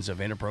allegations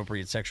of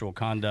inappropriate sexual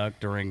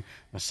conduct during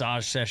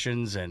massage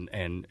sessions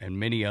and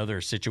many other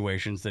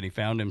situations that he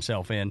found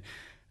himself in.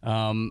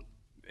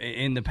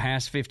 In the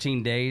past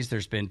 15 days,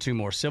 there's been 2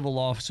 more civil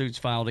lawsuits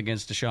filed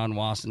against Deshaun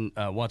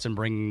Watson,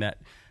 bringing that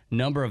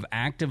number of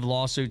active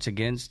lawsuits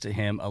against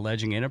him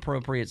alleging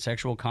inappropriate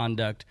sexual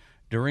conduct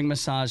during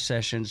massage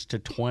sessions to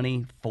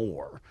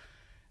 24.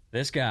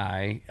 This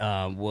guy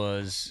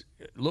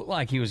looked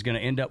like he was going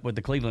to end up with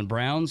the Cleveland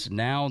Browns.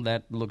 Now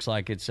that looks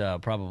like it's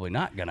probably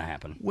not going to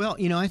happen. Well,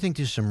 I think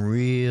there's some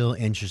real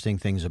interesting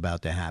things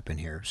about to happen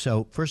here.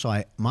 So, first of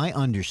all, my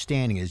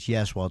understanding is,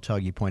 yes, while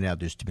Tug, you pointed out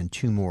there's been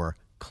 2 more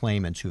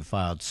claimants who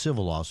filed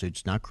civil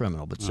lawsuits, not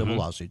criminal, but civil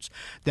lawsuits,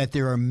 that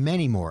there are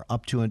many more,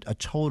 up to a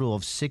total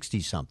of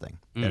 60-something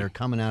that are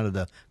coming out of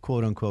the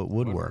quote-unquote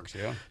woodwork.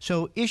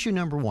 So, issue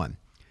number 1.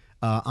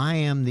 I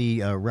am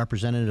the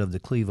representative of the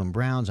Cleveland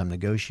Browns. I'm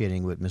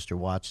negotiating with Mr.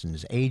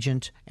 Watson's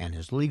agent and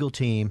his legal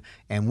team,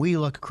 and we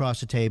look across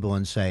the table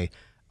and say,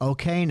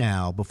 okay,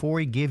 now, before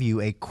we give you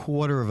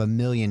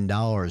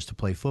 $250,000 to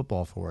play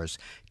football for us,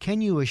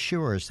 can you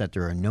assure us that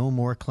there are no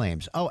more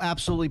claims? Oh,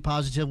 absolutely,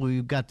 positively.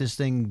 We've got this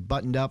thing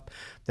buttoned up.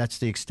 That's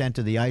the extent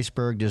of the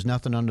iceberg. There's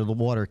nothing under the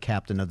water,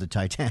 Captain of the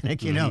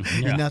Titanic.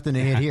 There's nothing to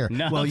hit here.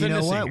 Well, you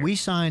know what? We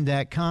signed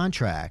that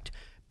contract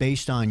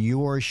based on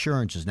your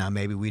assurances. Now,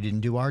 maybe we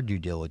didn't do our due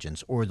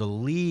diligence, or the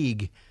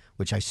league,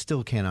 which I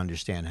still can't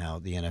understand how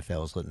the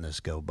NFL is letting this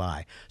go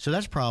by. So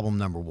that's problem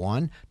number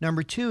 1.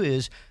 Number 2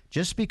 is,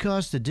 just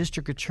because the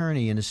district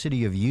attorney in the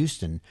city of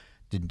Houston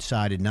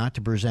decided not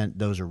to present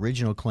those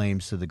original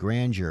claims to the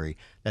grand jury,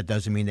 that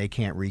doesn't mean they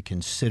can't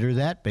reconsider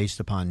that based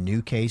upon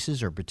new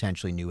cases or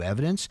potentially new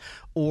evidence,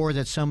 or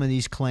that some of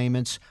these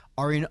claimants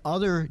are in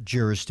other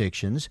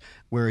jurisdictions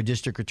where a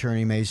district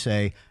attorney may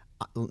say,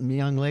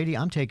 young lady,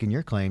 I'm taking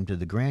your claim to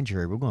the grand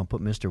jury. We're going to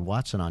put Mr.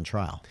 Watson on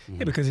trial.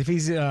 Yeah, because if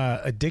he's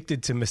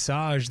addicted to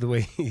massage the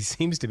way he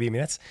seems to be,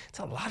 it's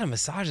a lot of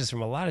massages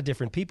from a lot of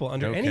different people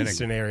under any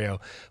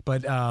scenario.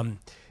 But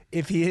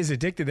if he is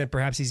addicted, then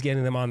perhaps he's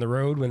getting them on the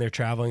road when they're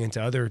traveling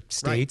into other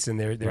states, and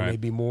there may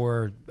be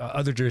more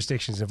other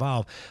jurisdictions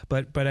involved.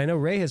 But I know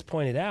Ray has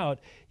pointed out,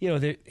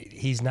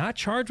 he's not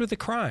charged with a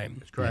crime.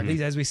 That's correct.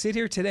 As we sit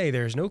here today,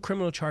 there's no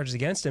criminal charges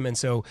against him, and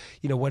so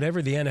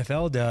whatever the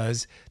NFL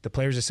does, the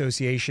Players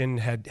Association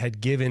had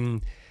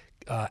given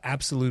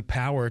absolute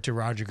power to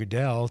Roger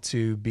Goodell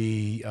to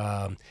be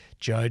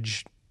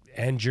judge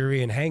and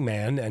jury and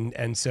hangman,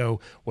 and so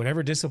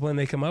whatever discipline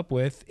they come up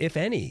with, if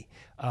any.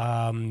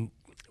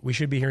 We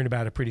should be hearing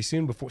about it pretty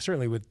soon,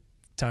 certainly with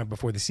time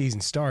before the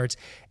season starts.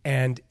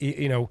 And,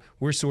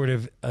 we're sort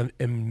of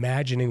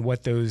imagining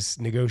what those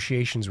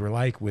negotiations were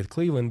like with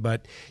Cleveland.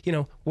 But,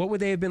 what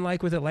would they have been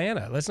like with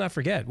Atlanta? Let's not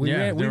forget. We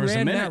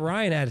ran Matt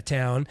Ryan out of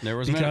town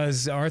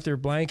because Arthur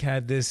Blank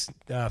had this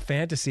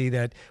fantasy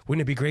that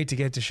wouldn't it be great to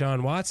get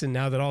Deshaun Watson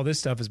now that all this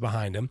stuff is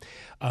behind him.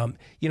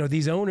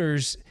 These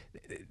owners,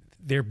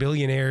 they're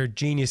billionaire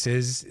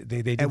geniuses.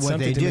 They did At what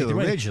something they to make do their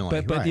money.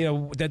 originally, But right. you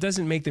know, that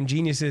doesn't make them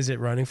geniuses at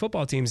running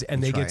football teams,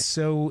 and they That's get right.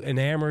 so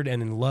enamored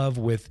and in love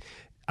with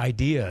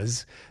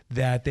ideas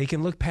that they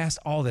can look past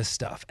all this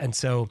stuff. And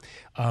so,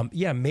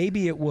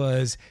 maybe it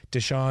was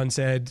Deshaun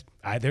said,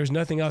 there's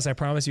nothing else. I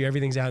promise you,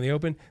 everything's out in the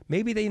open.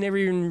 Maybe they never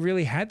even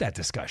really had that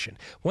discussion.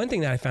 One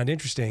thing that I found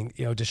interesting,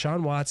 you know,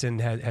 Deshaun Watson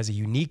has a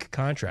unique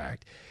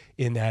contract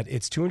in that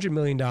it's $200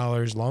 million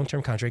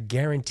long-term contract,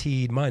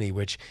 guaranteed money,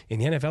 which in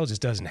the NFL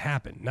just doesn't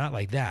happen. Not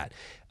like that.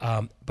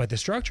 But the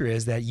structure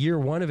is that year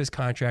one of his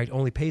contract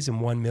only pays him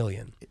 $1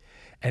 million.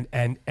 And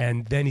then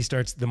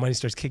the money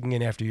starts kicking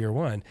in after year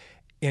one,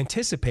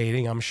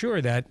 anticipating, I'm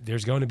sure, that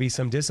there's going to be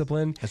some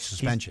discipline. A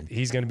suspension.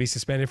 He's going to be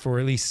suspended for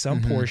at least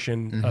some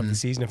portion of the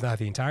season, if not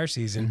the entire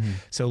season.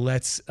 So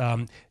let's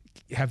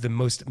have the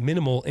most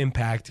minimal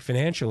impact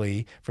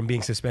financially from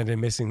being suspended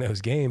and missing those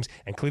games.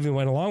 And Cleveland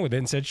went along with it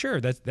and said, sure,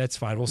 that's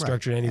fine. We'll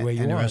structure it any way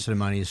you and want. the rest of the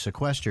money is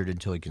sequestered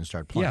until he can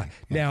start playing. Yeah.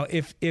 Now,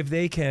 if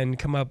they can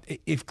come up,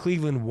 if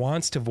Cleveland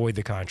wants to void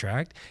the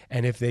contract,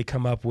 and if they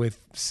come up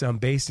with some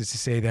basis to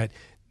say that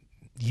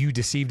you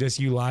deceived us,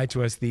 you lied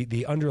to us,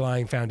 the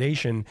underlying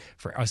foundation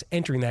for us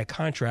entering that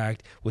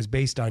contract was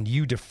based on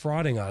you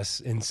defrauding us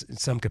in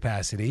some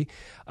capacity,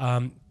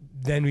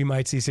 then we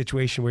might see a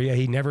situation where,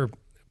 he never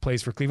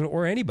plays for Cleveland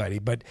or anybody.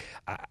 But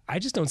I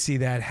just don't see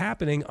that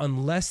happening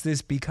unless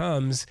this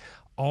becomes,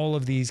 all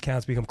of these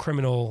counts become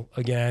criminal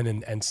again,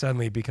 and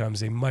suddenly it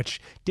becomes a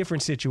much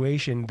different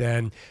situation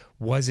than,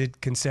 was it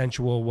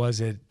consensual,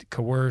 was it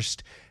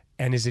coerced,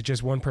 and is it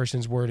just one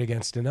person's word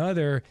against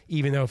another,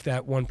 even though if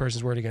that one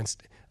person's word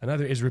against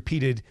another is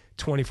repeated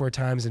 24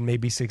 times and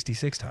maybe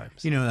 66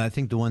 times. You know, I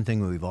think the one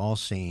thing we've all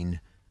seen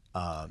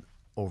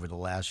over the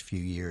last few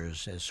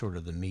years as sort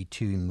of the Me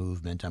Too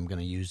movement, I'm going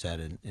to use that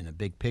in a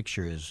big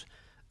picture, is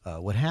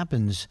what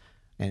happens,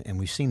 and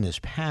we've seen this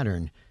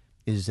pattern,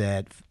 is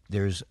that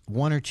there's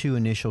one or two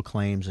initial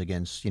claims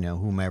against,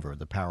 whomever,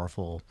 the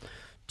powerful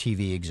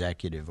TV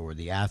executive or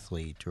the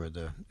athlete or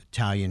the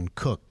Italian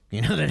cook,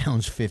 that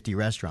owns 50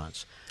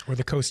 restaurants. Or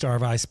the co-star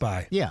of I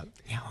Spy. Yeah,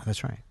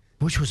 that's right.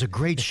 Which was a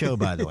great show,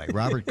 by the way.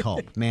 Robert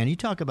Culp. Man, you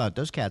talk about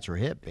those cats are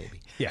hip,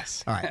 baby.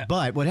 Yes. All right.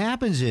 But what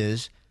happens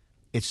is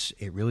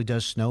it really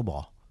does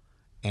snowball.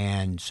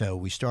 And so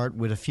we start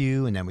with a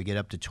few, and then we get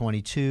up to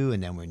 22,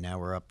 and then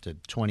we're up to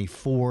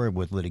 24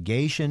 with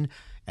litigation,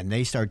 and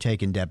they start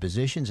taking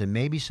depositions, and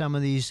maybe some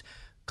of these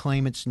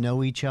claimants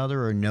know each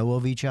other or know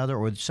of each other,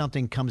 or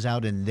something comes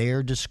out in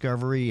their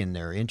discovery in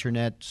their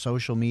internet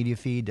social media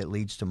feed that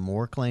leads to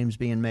more claims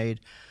being made.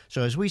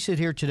 So as we sit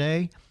here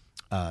today,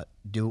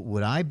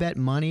 would I bet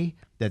money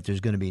that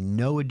there's going to be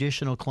no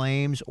additional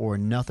claims or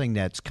nothing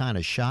that's kind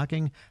of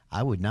shocking?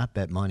 I would not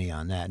bet money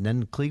on that. And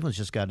then Cleveland's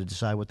just got to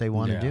decide what they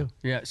want to do.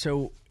 Yeah.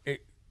 So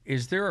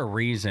is there a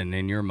reason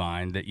in your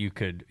mind that you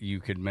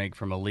could make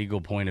from a legal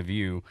point of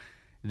view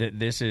that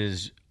this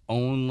is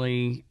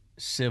only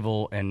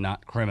civil and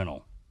not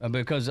criminal?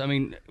 Because, I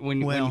mean,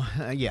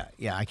 yeah,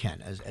 I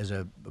can. As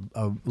a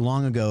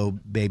long ago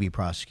baby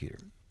prosecutor.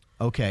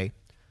 Okay.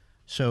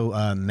 So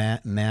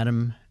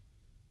Madam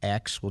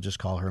X, we'll just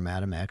call her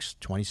Madam X,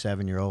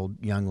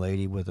 27-year-old young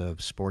lady with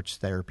a sports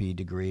therapy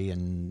degree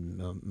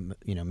and,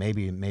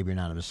 maybe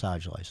not a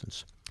massage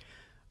license.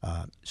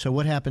 So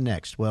what happened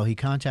next? Well, he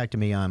contacted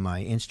me on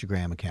my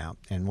Instagram account,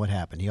 and what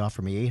happened? He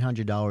offered me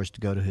 $800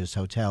 to go to his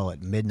hotel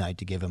at midnight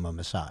to give him a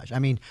massage. I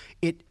mean,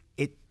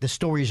 the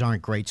stories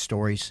aren't great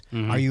stories.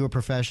 Mm-hmm. Are you a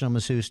professional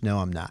masseuse? No,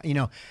 I'm not.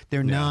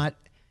 They're not.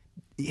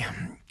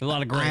 A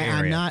lot of gray area.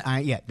 I'm not.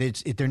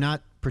 They're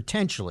not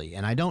potentially,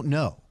 and I don't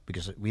know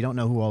because we don't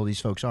know who all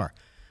these folks are,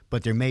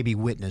 but there may be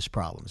witness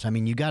problems. I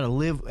mean, you got to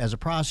live as a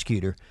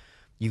prosecutor.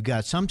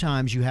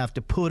 Sometimes you have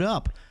to put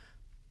up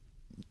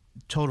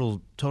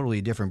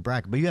totally different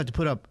bracket, but you have to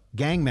put up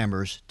gang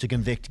members to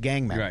convict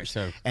gang members.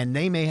 Right. And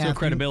they may have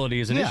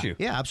credibility is an issue.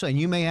 Yeah, absolutely.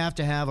 And you may have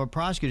to have a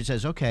prosecutor that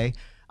says, okay,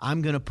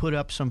 I'm going to put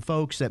up some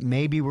folks that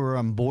maybe were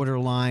on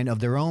borderline of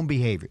their own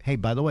behavior. Hey,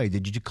 by the way,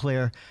 did you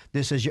declare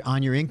this as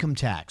on your income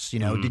tax?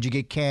 Did you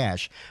get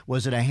cash?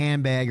 Was it a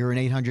handbag or an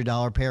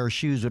 $800 pair of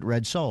shoes with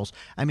red soles?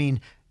 I mean,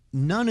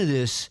 none of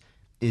this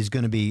is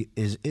going to be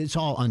it's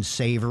all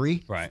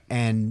unsavory, right?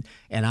 And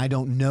I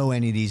don't know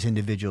any of these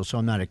individuals, so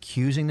I'm not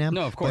accusing them.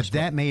 No, of course. But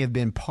that may have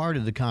been part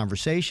of the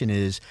conversation.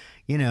 Is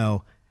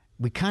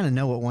we kind of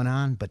know what went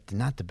on, but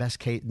not the best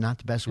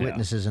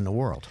witnesses in the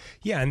world.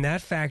 Yeah, and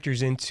that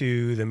factors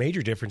into the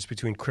major difference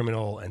between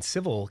criminal and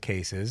civil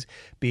cases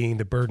being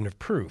the burden of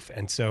proof.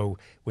 And so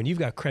when you've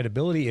got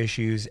credibility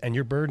issues and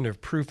your burden of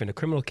proof in a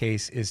criminal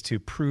case is to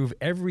prove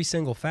every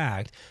single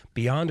fact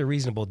beyond a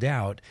reasonable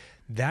doubt,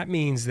 that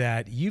means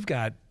that you've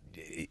got,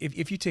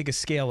 if you take a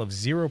scale of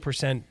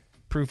 0%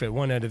 proof at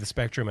one end of the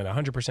spectrum and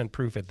 100%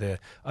 proof at the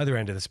other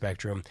end of the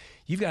spectrum,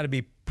 you've got to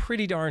be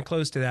pretty darn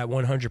close to that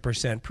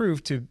 100%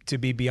 proof to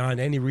be beyond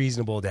any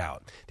reasonable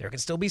doubt. There can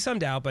still be some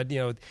doubt, but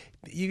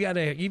you've got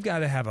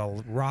to have a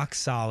rock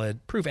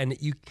solid proof, and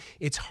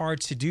it's hard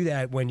to do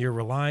that when you're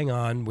relying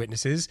on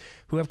witnesses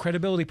who have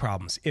credibility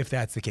problems, if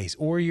that's the case,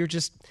 or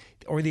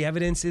the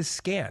evidence is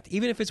scant,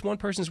 even if it's one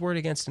person's word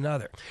against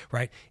another,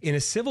 right? In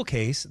a civil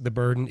case, the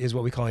burden is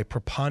what we call a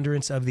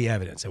preponderance of the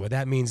evidence, and what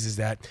that means is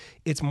that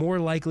it's more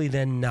likely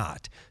than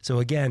not. So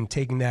again,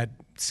 taking that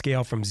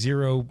scale from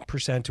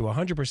 0% to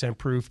 100%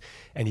 proof,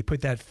 and you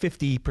put that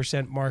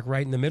 50% mark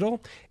right in the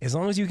middle, as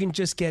long as you can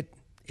just get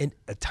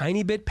a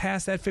tiny bit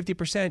past that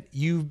 50%,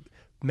 you've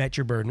met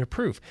your burden of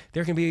proof.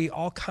 There can be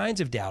all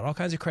kinds of doubt, all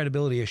kinds of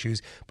credibility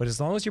issues, but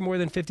as long as you're more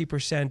than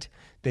 50%,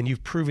 then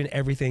you've proven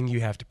everything you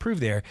have to prove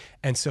there.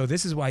 And so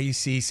this is why you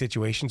see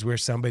situations where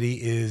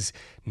somebody is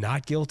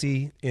not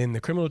guilty in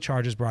the criminal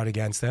charges brought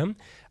against them.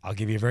 I'll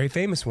give you a very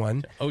famous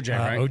one. O.J.,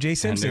 right? O.J.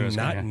 Simpson,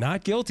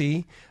 not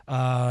guilty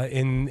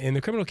in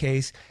the criminal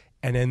case.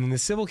 And then in the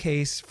civil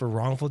case for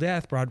wrongful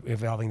death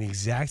involving the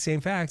exact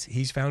same facts,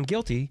 he's found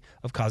guilty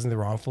of causing the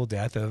wrongful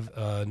death of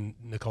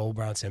Nicole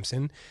Brown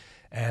Simpson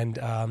and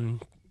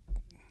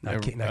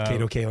not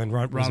Cato Kalin,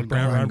 Ron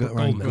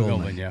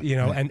Goldman. Yeah.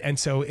 And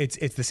so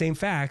it's the same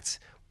facts,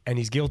 and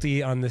he's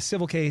guilty on the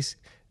civil case.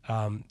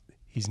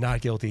 He's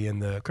not guilty in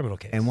the criminal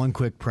case. And one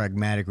quick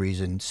pragmatic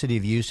reason, city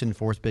of Houston,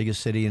 fourth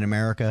biggest city in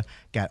America,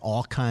 got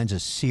all kinds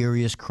of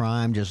serious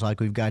crime, just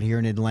like we've got here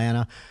in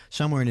Atlanta.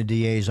 Somewhere in the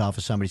DA's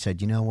office, somebody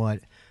said, you know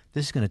what?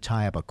 This is going to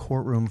tie up a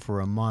courtroom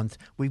for a month.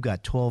 We've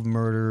got 12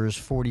 murders,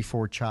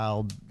 44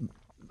 child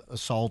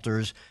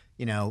assaulters.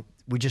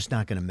 We're just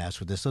not going to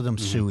mess with this. Let them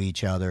sue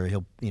each other.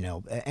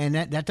 And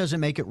that doesn't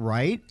make it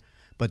right.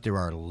 But there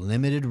are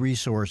limited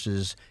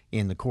resources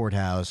in the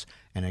courthouse.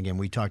 And again,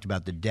 we talked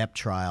about the Depp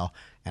trial.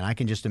 And I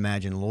can just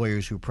imagine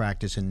lawyers who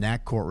practice in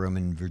that courtroom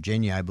in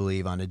Virginia, I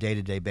believe, on a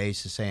day-to-day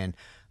basis saying,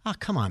 oh,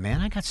 come on,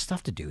 man, I got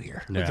stuff to do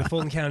here. Yeah. The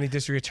Fulton County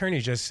District Attorney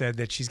just said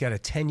that she's got a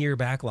 10-year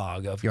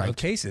backlog of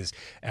cases,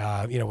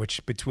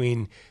 which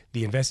between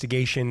the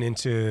investigation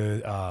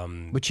into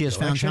which she has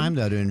found time,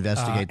 though, to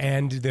investigate.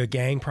 And the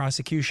gang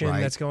prosecution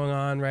that's going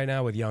on right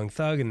now with Young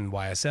Thug and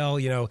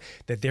YSL,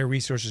 that their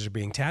resources are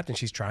being tapped, and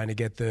she's trying to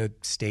get the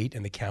state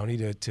and the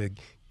county to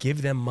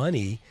give them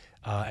money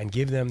and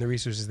give them the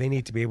resources they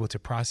need to be able to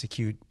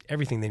prosecute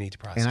everything they need to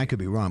prosecute. And I could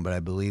be wrong, but I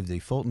believe the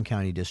Fulton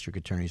County District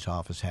Attorney's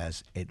Office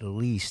has at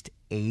least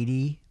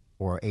 80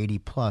 or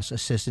 80-plus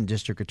assistant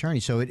district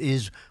attorneys. So it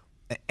is,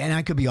 and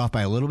I could be off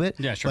by a little bit,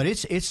 but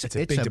it's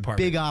a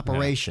big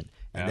operation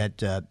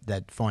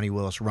that Fani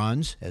Willis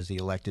runs as the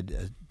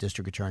elected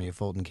district attorney of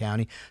Fulton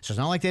County. So it's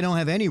not like they don't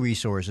have any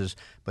resources,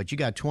 but you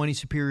got 20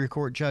 Superior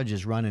Court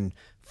judges running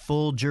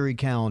full jury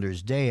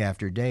calendars day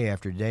after day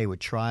after day with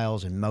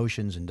trials and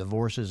motions and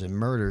divorces and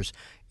murders.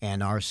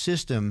 And our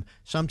system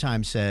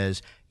sometimes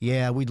says,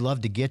 yeah, we'd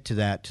love to get to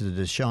the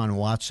Deshaun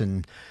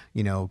Watson,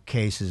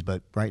 cases,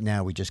 but right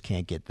now we just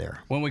can't get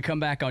there. When we come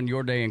back on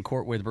Your Day in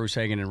Court with Bruce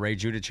Hagan and Ray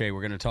Giudice,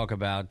 we're going to talk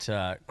about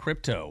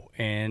crypto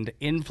and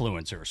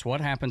influencers. What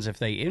happens if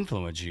they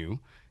influence you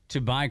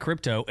to buy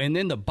crypto and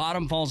then the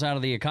bottom falls out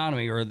of the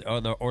economy or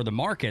the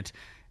market?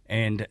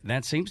 And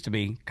that seems to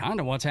be kind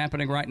of what's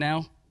happening right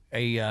now.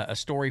 A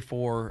story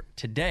for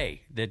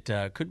today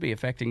that could be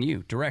affecting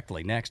you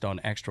directly. Next on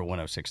Extra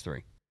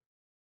 106.3.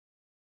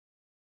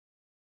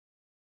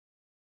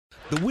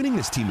 The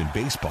winningest team in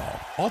baseball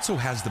also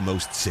has the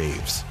most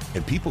saves,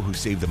 and people who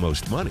save the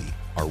most money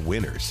are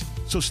winners.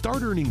 So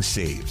start earning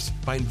saves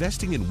by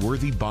investing in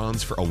worthy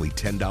bonds for only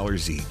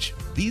 $10 each.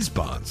 These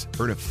bonds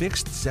earn a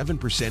fixed 7%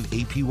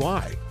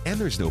 APY, and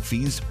there's no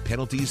fees,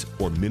 penalties,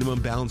 or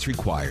minimum balance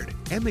required,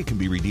 and they can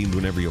be redeemed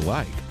whenever you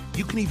like.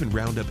 You can even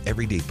round up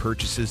everyday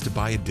purchases to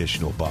buy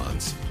additional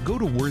bonds. Go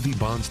to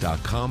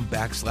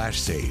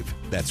worthybonds.com/save.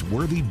 That's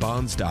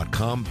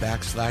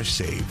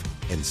worthybonds.com/save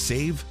and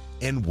save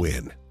and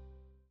win.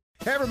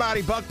 Hey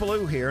everybody, Buck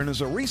Bellew here, and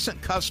as a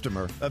recent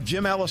customer of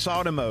Jim Ellis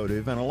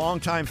Automotive and a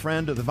longtime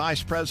friend of the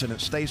Vice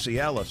President, Stacey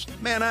Ellis,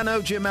 man, I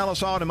know Jim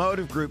Ellis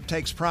Automotive Group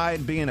takes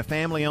pride in being a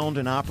family-owned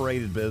and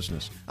operated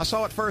business. I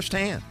saw it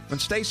firsthand. When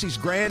Stacey's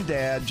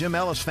granddad, Jim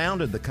Ellis,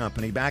 founded the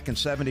company back in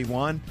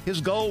 '71, his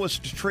goal was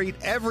to treat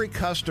every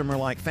customer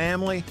like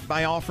family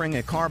by offering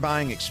a car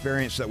buying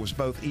experience that was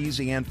both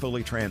easy and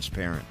fully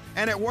transparent.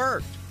 And it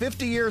worked.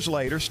 50 years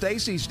later,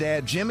 Stacey's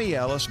dad, Jimmy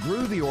Ellis,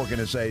 grew the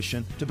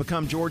organization to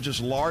become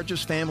Georgia's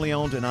largest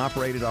family-owned and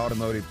operated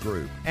automotive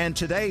group. And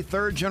today,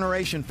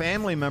 third-generation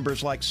family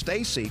members like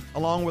Stacey,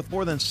 along with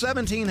more than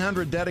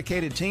 1,700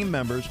 dedicated team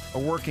members,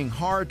 are working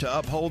hard to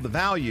uphold the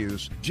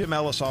values Jim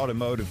Ellis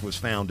Automotive was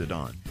founded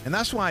on. And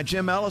that's why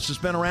Jim Ellis has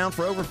been around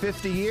for over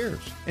 50 years.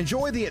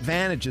 Enjoy the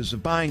advantages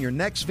of buying your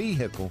next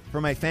vehicle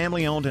from a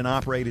family-owned and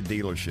operated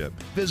dealership.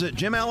 Visit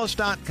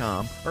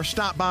JimEllis.com or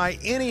stop by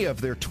any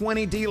of their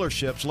 20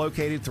 dealerships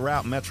located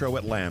throughout Metro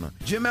Atlanta.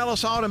 Jim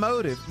Ellis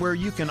Automotive, where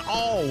you can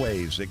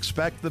always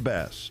expect the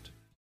best.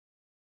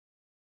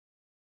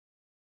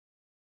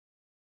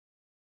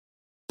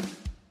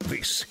 The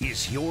This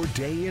is Your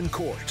Day in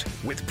Court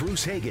with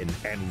Bruce Hagen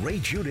and Ray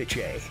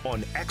Giudice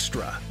on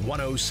Extra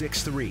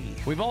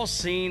 106.3. We've all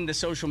seen the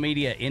social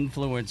media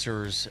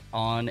influencers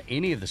on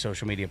any of the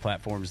social media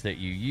platforms that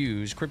you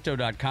use.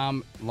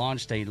 Crypto.com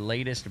launched a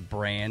latest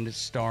brand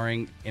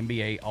starring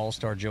NBA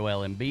All-Star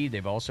Joel Embiid.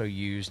 They've also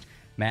used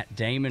Matt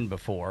Damon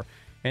before.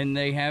 And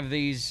they have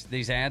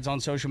these ads on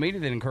social media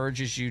that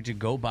encourages you to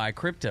go buy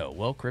crypto.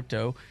 Well,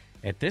 crypto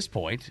at this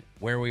point,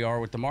 where we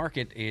are with the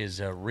market, is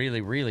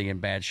really, really in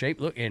bad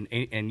shape. Look,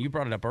 and you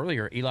brought it up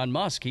earlier, Elon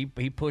Musk, he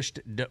pushed,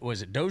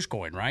 was it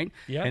Dogecoin, right?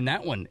 Yeah. And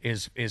that one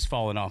is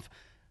falling off.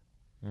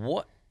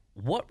 What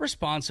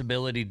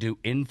responsibility do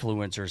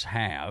influencers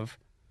have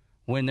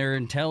when they're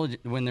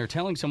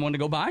telling someone to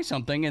go buy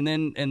something and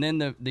then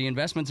the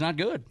investment's not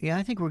good? Yeah,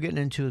 I think we're getting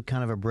into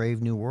kind of a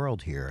brave new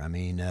world here. I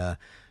mean,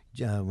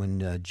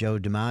 when Joe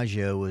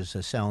DiMaggio was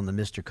selling the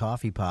Mr.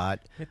 Coffee Pot,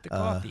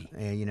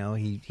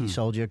 he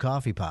sold you a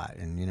coffee pot,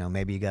 and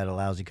maybe you got a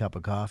lousy cup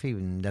of coffee,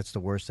 and that's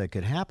the worst that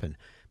could happen.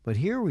 But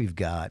here we've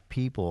got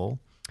people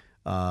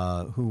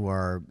who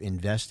are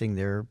investing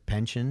their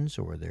pensions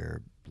or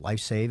their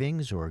life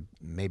savings, or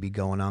maybe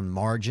going on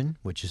margin,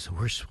 which is the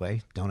worst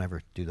way. Don't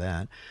ever do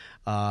that.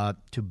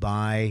 To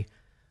buy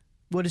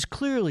what is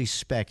clearly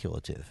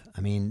speculative.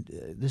 I mean,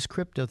 this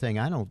crypto thing,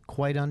 I don't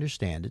quite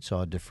understand it, so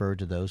I'll defer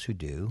to those who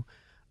do.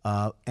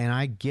 And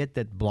I get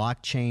that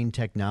blockchain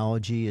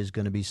technology is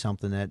going to be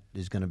something that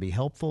is going to be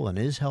helpful and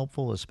is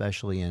helpful,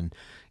 especially in,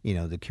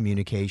 the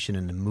communication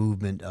and the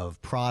movement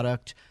of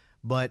product.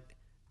 But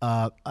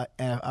a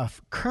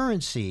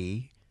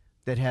currency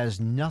that has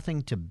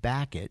nothing to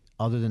back it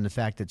other than the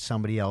fact that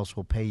somebody else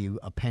will pay you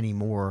a penny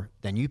more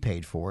than you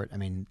paid for it. I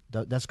mean,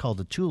 that's called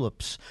the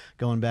tulips,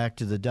 going back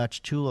to the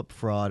Dutch tulip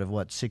fraud of,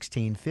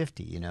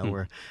 1650,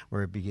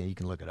 where it began. You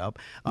can look it up.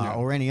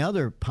 Or any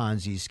other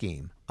Ponzi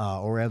scheme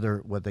or other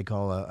what they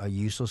call a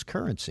useless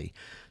currency.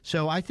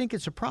 So I think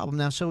it's a problem.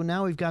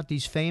 Now we've got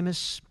these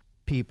famous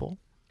people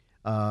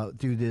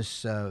through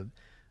this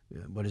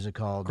what is it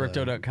called?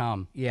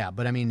 Crypto.com. Yeah,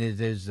 but I mean,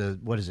 there's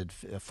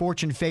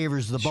fortune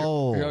favors the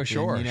bold.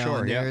 Sure.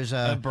 There's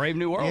a brave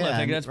new world. I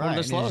think that's one of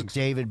the slogans. There's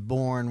David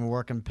Bourne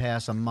working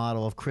past a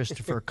model of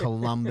Christopher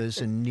Columbus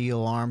and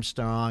Neil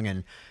Armstrong,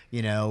 and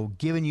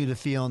giving you the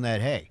feeling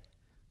that, hey,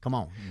 come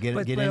on, get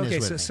in this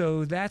with me.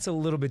 So that's a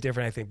little bit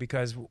different, I think,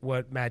 because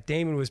what Matt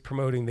Damon was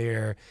promoting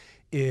there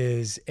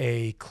is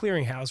a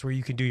clearinghouse where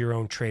you can do your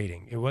own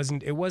trading. It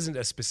wasn't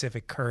a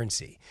specific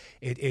currency.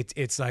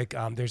 It's like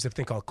there's a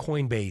thing called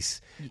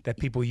Coinbase that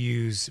people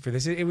use for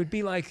this. It would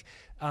be like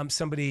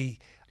somebody,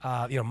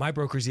 my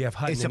broker's EF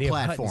Hutton. It's a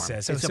platform.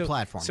 It's a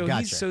platform.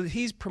 So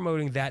he's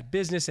promoting that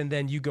business, and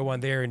then you go on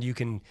there and you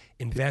can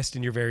invest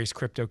in your various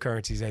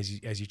cryptocurrencies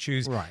as you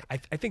choose. Right.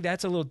 I think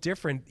that's a little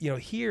different.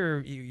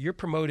 Here you're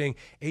promoting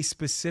a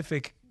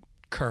specific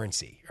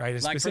currency,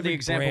 right? Like for the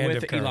example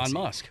with Elon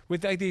Musk.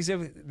 With like the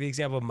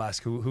example of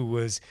Musk, who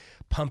was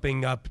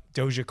pumping up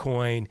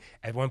Dogecoin.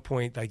 At one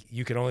point, like,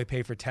 you could only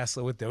pay for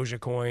Tesla with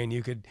Dogecoin.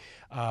 You could,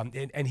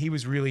 and he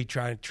was really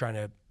trying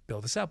to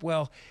build this up.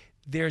 Well,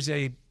 there's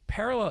a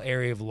parallel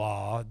area of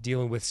law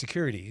dealing with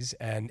securities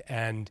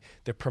and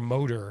the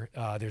promoter.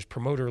 There's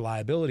promoter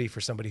liability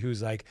for somebody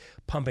who's like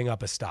pumping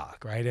up a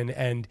stock, right?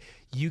 And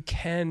you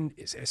can,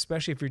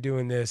 especially if you're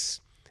doing this,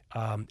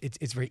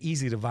 it's very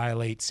easy to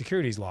violate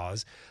securities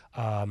laws,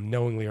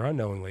 knowingly or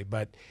unknowingly,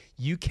 but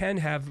you can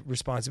have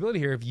responsibility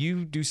here if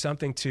you do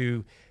something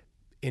to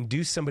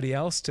induce somebody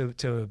else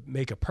to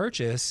make a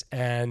purchase,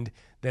 and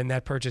then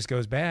that purchase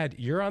goes bad.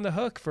 You're on the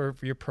hook for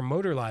your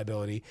promoter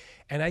liability.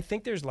 And I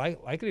think there's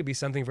likely to be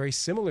something very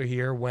similar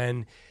here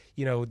when,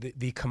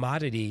 the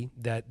commodity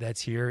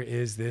that's here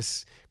is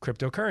this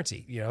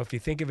cryptocurrency. If you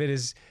think of it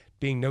as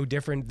being no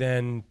different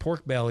than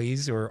pork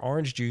bellies or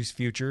orange juice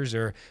futures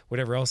or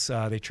whatever else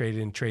they trade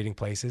in trading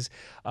places.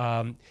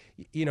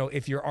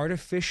 If you're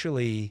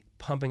artificially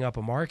pumping up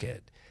a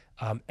market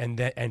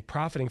and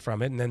profiting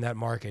from it, and then that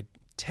market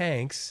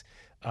tanks,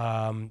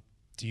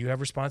 do you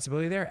have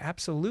responsibility there?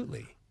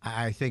 Absolutely.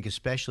 I think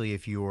especially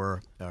if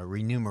your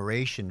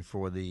remuneration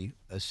for the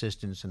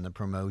assistance and the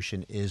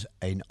promotion is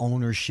an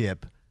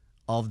ownership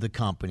of the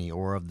company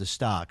or of the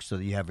stock, so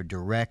that you have a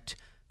direct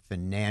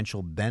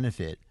financial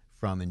benefit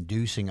from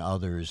inducing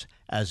others,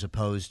 as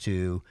opposed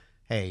to,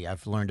 hey,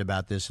 I've learned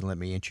about this and let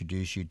me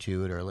introduce you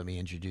to it, or let me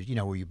introduce,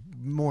 where you're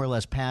more or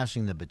less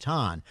passing the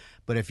baton.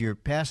 But if you're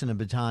passing the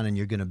baton and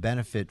you're going to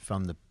benefit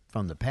from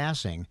the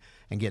passing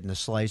and getting a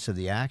slice of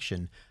the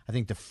action, I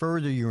think the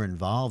further you're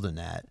involved in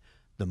that,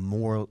 the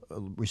more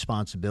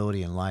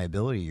responsibility and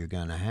liability you're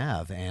going to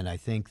have. And I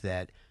think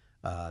that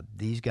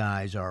these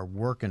guys are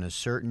working a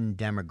certain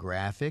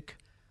demographic.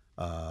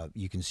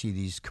 You can see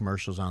these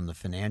commercials on the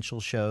financial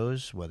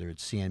shows, whether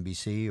it's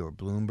CNBC or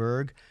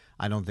Bloomberg.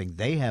 I don't think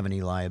they have any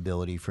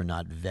liability for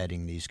not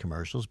vetting these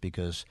commercials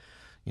because,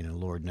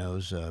 Lord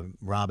knows,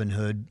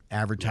 Robinhood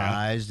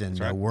advertised and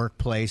the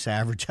Workplace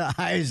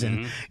advertised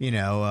and,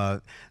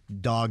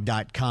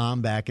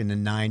 dog.com back in the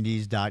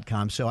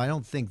 90s.com. So I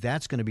don't think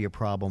that's going to be a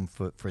problem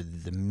for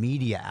the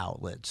media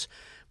outlets.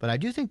 But I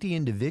do think the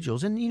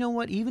individuals, and you know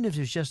what, even if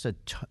there's just a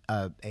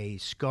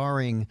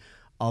scarring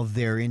of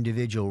their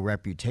individual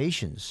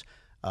reputations,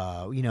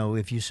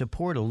 if you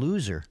support a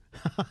loser,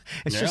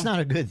 it's just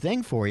not a good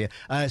thing for you,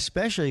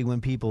 especially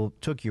when people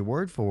took your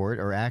word for it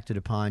or acted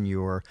upon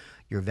your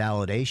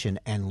validation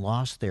and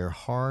lost their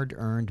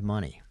hard-earned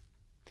money.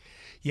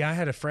 Yeah, I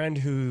had a friend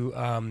who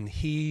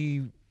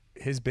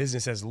his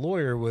business as a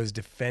lawyer was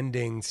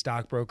defending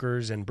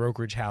stockbrokers and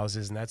brokerage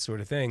houses and that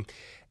sort of thing.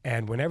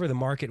 And whenever the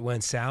market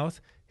went south,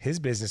 his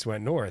business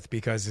went north,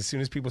 because as soon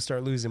as people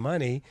start losing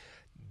money,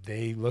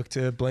 they look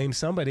to blame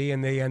somebody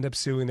and they end up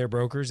suing their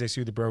brokers. They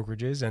sue the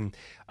brokerages. And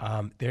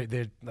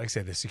they're like I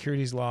said, the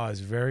securities law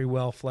is very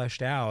well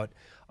fleshed out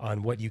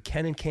on what you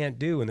can and can't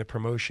do in the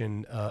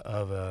promotion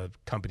of a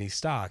company's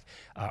stock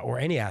or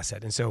any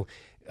asset. And so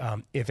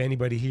if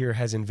anybody here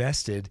has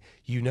invested,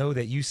 you know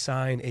that you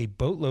sign a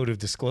boatload of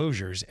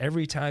disclosures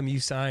every time you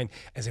sign,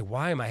 and say,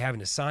 why am I having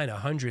to sign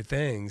 100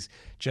 things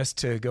just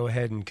to go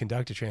ahead and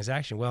conduct a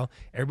transaction? Well,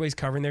 everybody's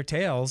covering their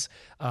tails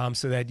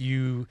so that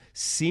you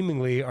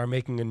seemingly are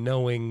making a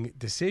knowing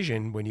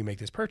decision when you make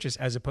this purchase,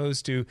 as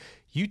opposed to,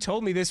 you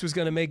told me this was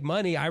going to make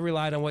money. I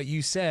relied on what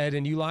you said,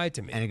 and you lied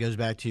to me. And it goes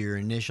back to your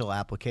initial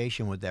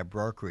application with that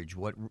brokerage.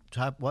 What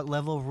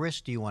level of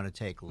risk do you want to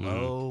take?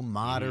 Low,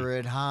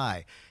 moderate,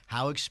 high?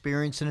 How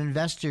experienced an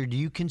investor do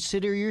you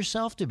consider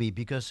yourself to be?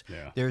 Because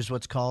there's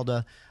what's called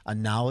a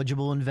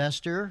knowledgeable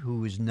investor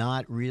who is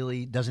not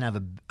really, doesn't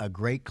have a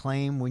great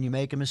claim when you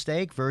make a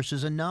mistake,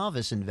 versus a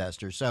novice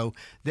investor. So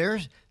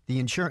there's the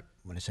insurance.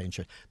 When I say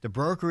insurance, the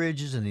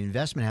brokerages and the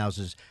investment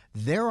houses,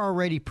 they're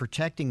already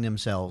protecting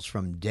themselves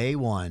from day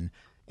one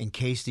in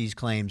case these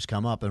claims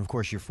come up. And, of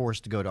course, you're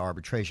forced to go to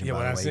arbitration. Yeah, by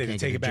what I the way. say, to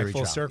take it back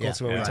full circle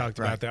to when we talked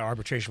right. about the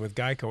arbitration with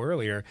Geico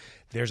earlier,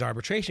 there's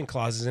arbitration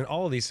clauses in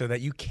all of these so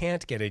that you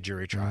can't get a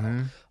jury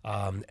trial.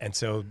 And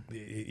so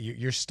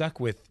you're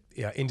stuck with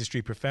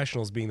industry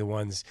professionals being the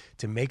ones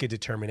to make a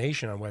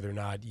determination on whether or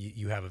not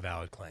you have a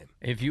valid claim.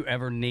 If you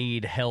ever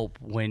need help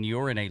when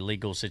you're in a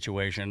legal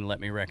situation, let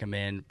me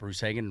recommend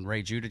Bruce Hagen and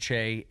Ray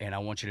Giudice, and I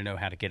want you to know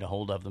how to get a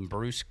hold of them.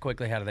 Bruce,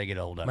 quickly, how do they get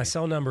a hold of you? My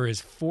cell number is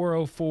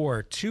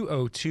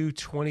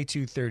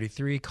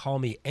 404-202-2233. Call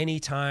me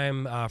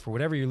anytime for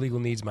whatever your legal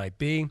needs might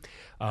be.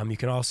 You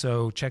can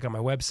also check out my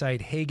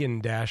website,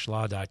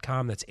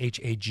 hagen-law.com. That's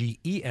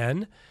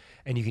Hagen.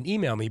 And you can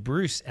email me,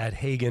 Bruce at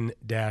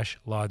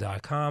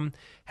hagen-law.com.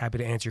 Happy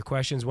to answer your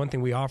questions. One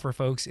thing we offer,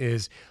 folks,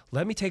 is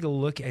let me take a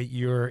look at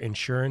your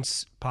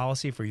insurance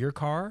policy for your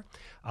car.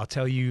 I'll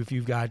tell you if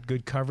you've got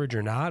good coverage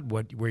or not,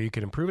 where you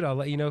can improve it. I'll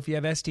let you know if you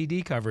have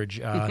STD coverage,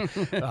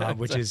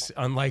 which is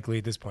unlikely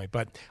at this point.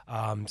 But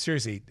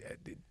seriously,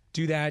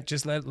 do that.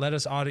 Just let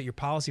us audit your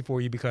policy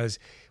for you, because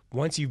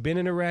once you've been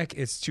in a wreck,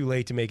 it's too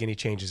late to make any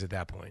changes at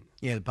that point.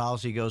 Yeah, the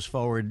policy goes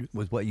forward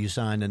with what you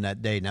signed on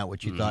that day, not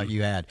what you thought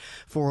you had.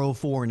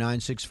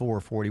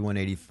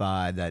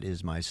 404-964-4185. That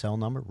is my cell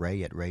number.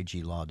 Ray at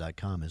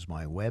rayglaw.com is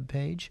my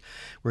webpage.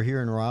 We're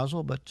here in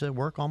Roswell, but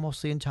work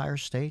almost the entire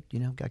state.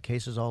 Got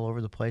cases all over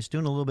the place.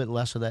 Doing a little bit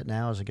less of that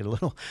now as I get a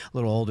little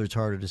older. It's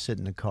harder to sit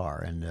in the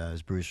car. And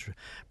as Bruce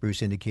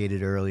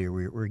indicated earlier,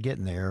 we're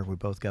getting there. We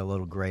both got a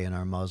little gray in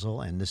our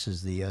muzzle. And this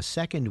is the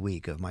second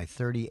week of my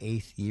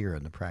 38th year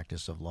in the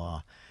practice of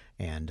law.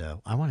 And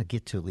I want to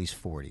get to at least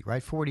 40,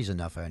 right? 40 is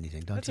enough for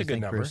anything, don't you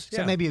think, Bruce? That's a good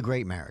number. So maybe a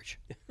great marriage.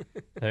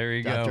 There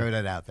you go. I'll throw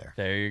that out there.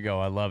 There you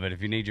go. I love it.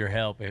 If you need your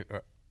help,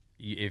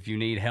 if you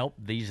need help,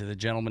 these are the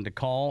gentlemen to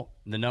call.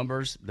 The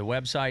numbers, the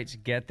websites,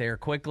 get there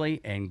quickly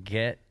and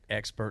get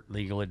expert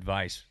legal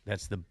advice.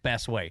 That's the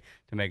best way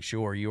to make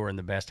sure you're in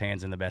the best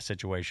hands and the best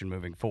situation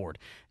moving forward.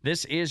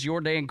 This is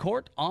Your Day in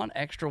Court on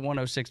Extra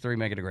 106.3.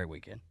 Make it a great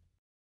weekend.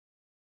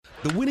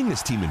 The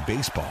winningest team in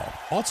baseball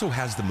also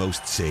has the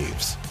most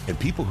saves, and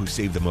people who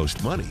save the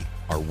most money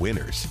are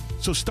winners.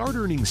 So start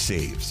earning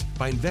saves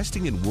by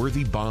investing in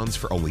worthy bonds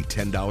for only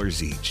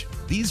 $10 each.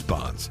 These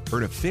bonds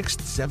earn a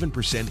fixed 7%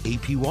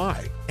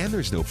 APY, and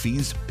there's no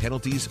fees,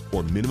 penalties,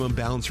 or minimum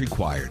balance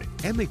required,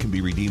 and they can be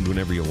redeemed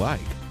whenever you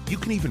like. You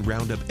can even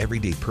round up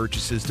everyday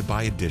purchases to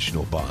buy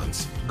additional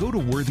bonds. Go to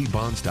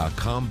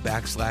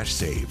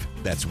worthybonds.com/save.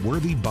 That's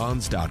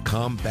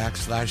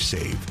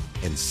worthybonds.com/save,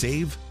 and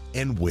save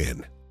and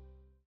win.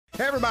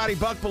 Hey everybody,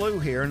 Buck Bellew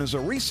here, and as a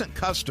recent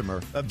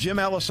customer of Jim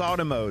Ellis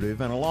Automotive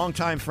and a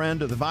longtime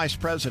friend of the Vice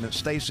President,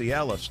 Stacey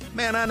Ellis,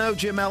 man, I know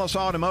Jim Ellis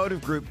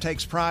Automotive Group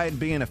takes pride in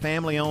being a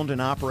family-owned and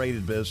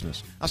operated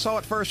business. I saw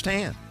it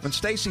firsthand. When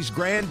Stacey's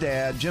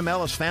granddad, Jim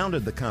Ellis,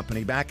 founded the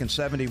company back in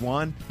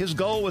 '71, his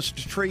goal was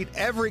to treat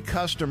every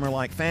customer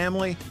like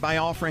family by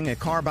offering a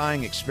car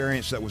buying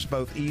experience that was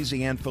both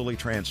easy and fully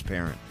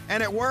transparent.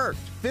 And it worked.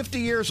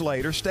 50 years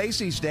later,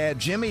 Stacey's dad,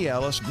 Jimmy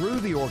Ellis, grew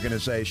the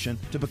organization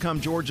to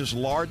become Georgia's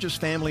largest largest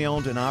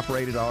family-owned and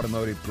operated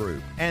automotive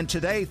group. And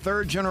today,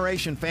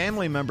 third-generation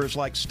family members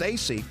like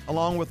Stacy,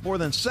 along with more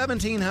than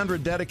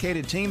 1,700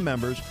 dedicated team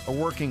members, are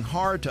working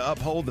hard to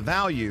uphold the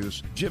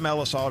values Jim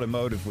Ellis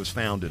Automotive was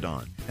founded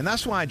on. And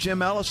that's why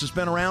Jim Ellis has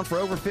been around for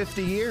over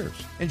 50 years.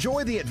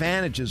 Enjoy the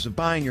advantages of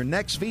buying your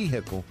next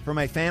vehicle from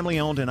a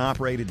family-owned and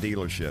operated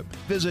dealership.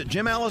 Visit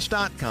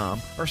jimellis.com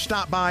or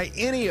stop by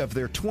any of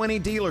their 20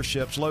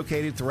 dealerships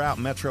located throughout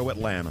Metro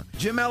Atlanta.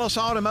 Jim Ellis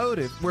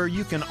Automotive, where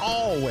you can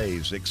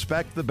always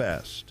expect the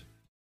best.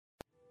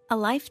 A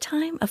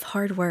lifetime of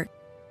hard work,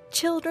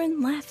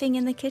 children laughing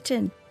in the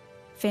kitchen,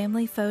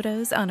 family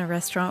photos on a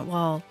restaurant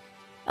wall,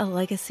 a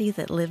legacy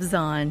that lives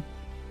on.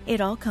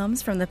 It all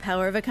comes from the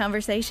power of a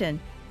conversation,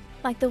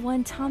 like the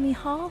one Tommy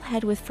Hall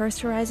had with First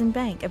Horizon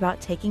Bank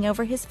about taking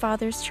over his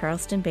father's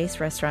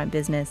Charleston-based restaurant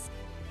business.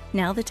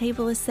 Now the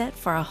table is set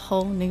for a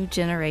whole new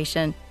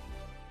generation.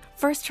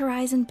 First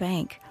Horizon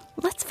Bank.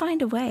 Let's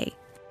find a way.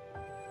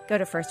 Go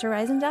to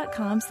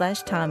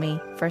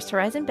firsthorizon.com/Tommy. First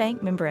Horizon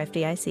Bank, member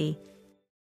FDIC.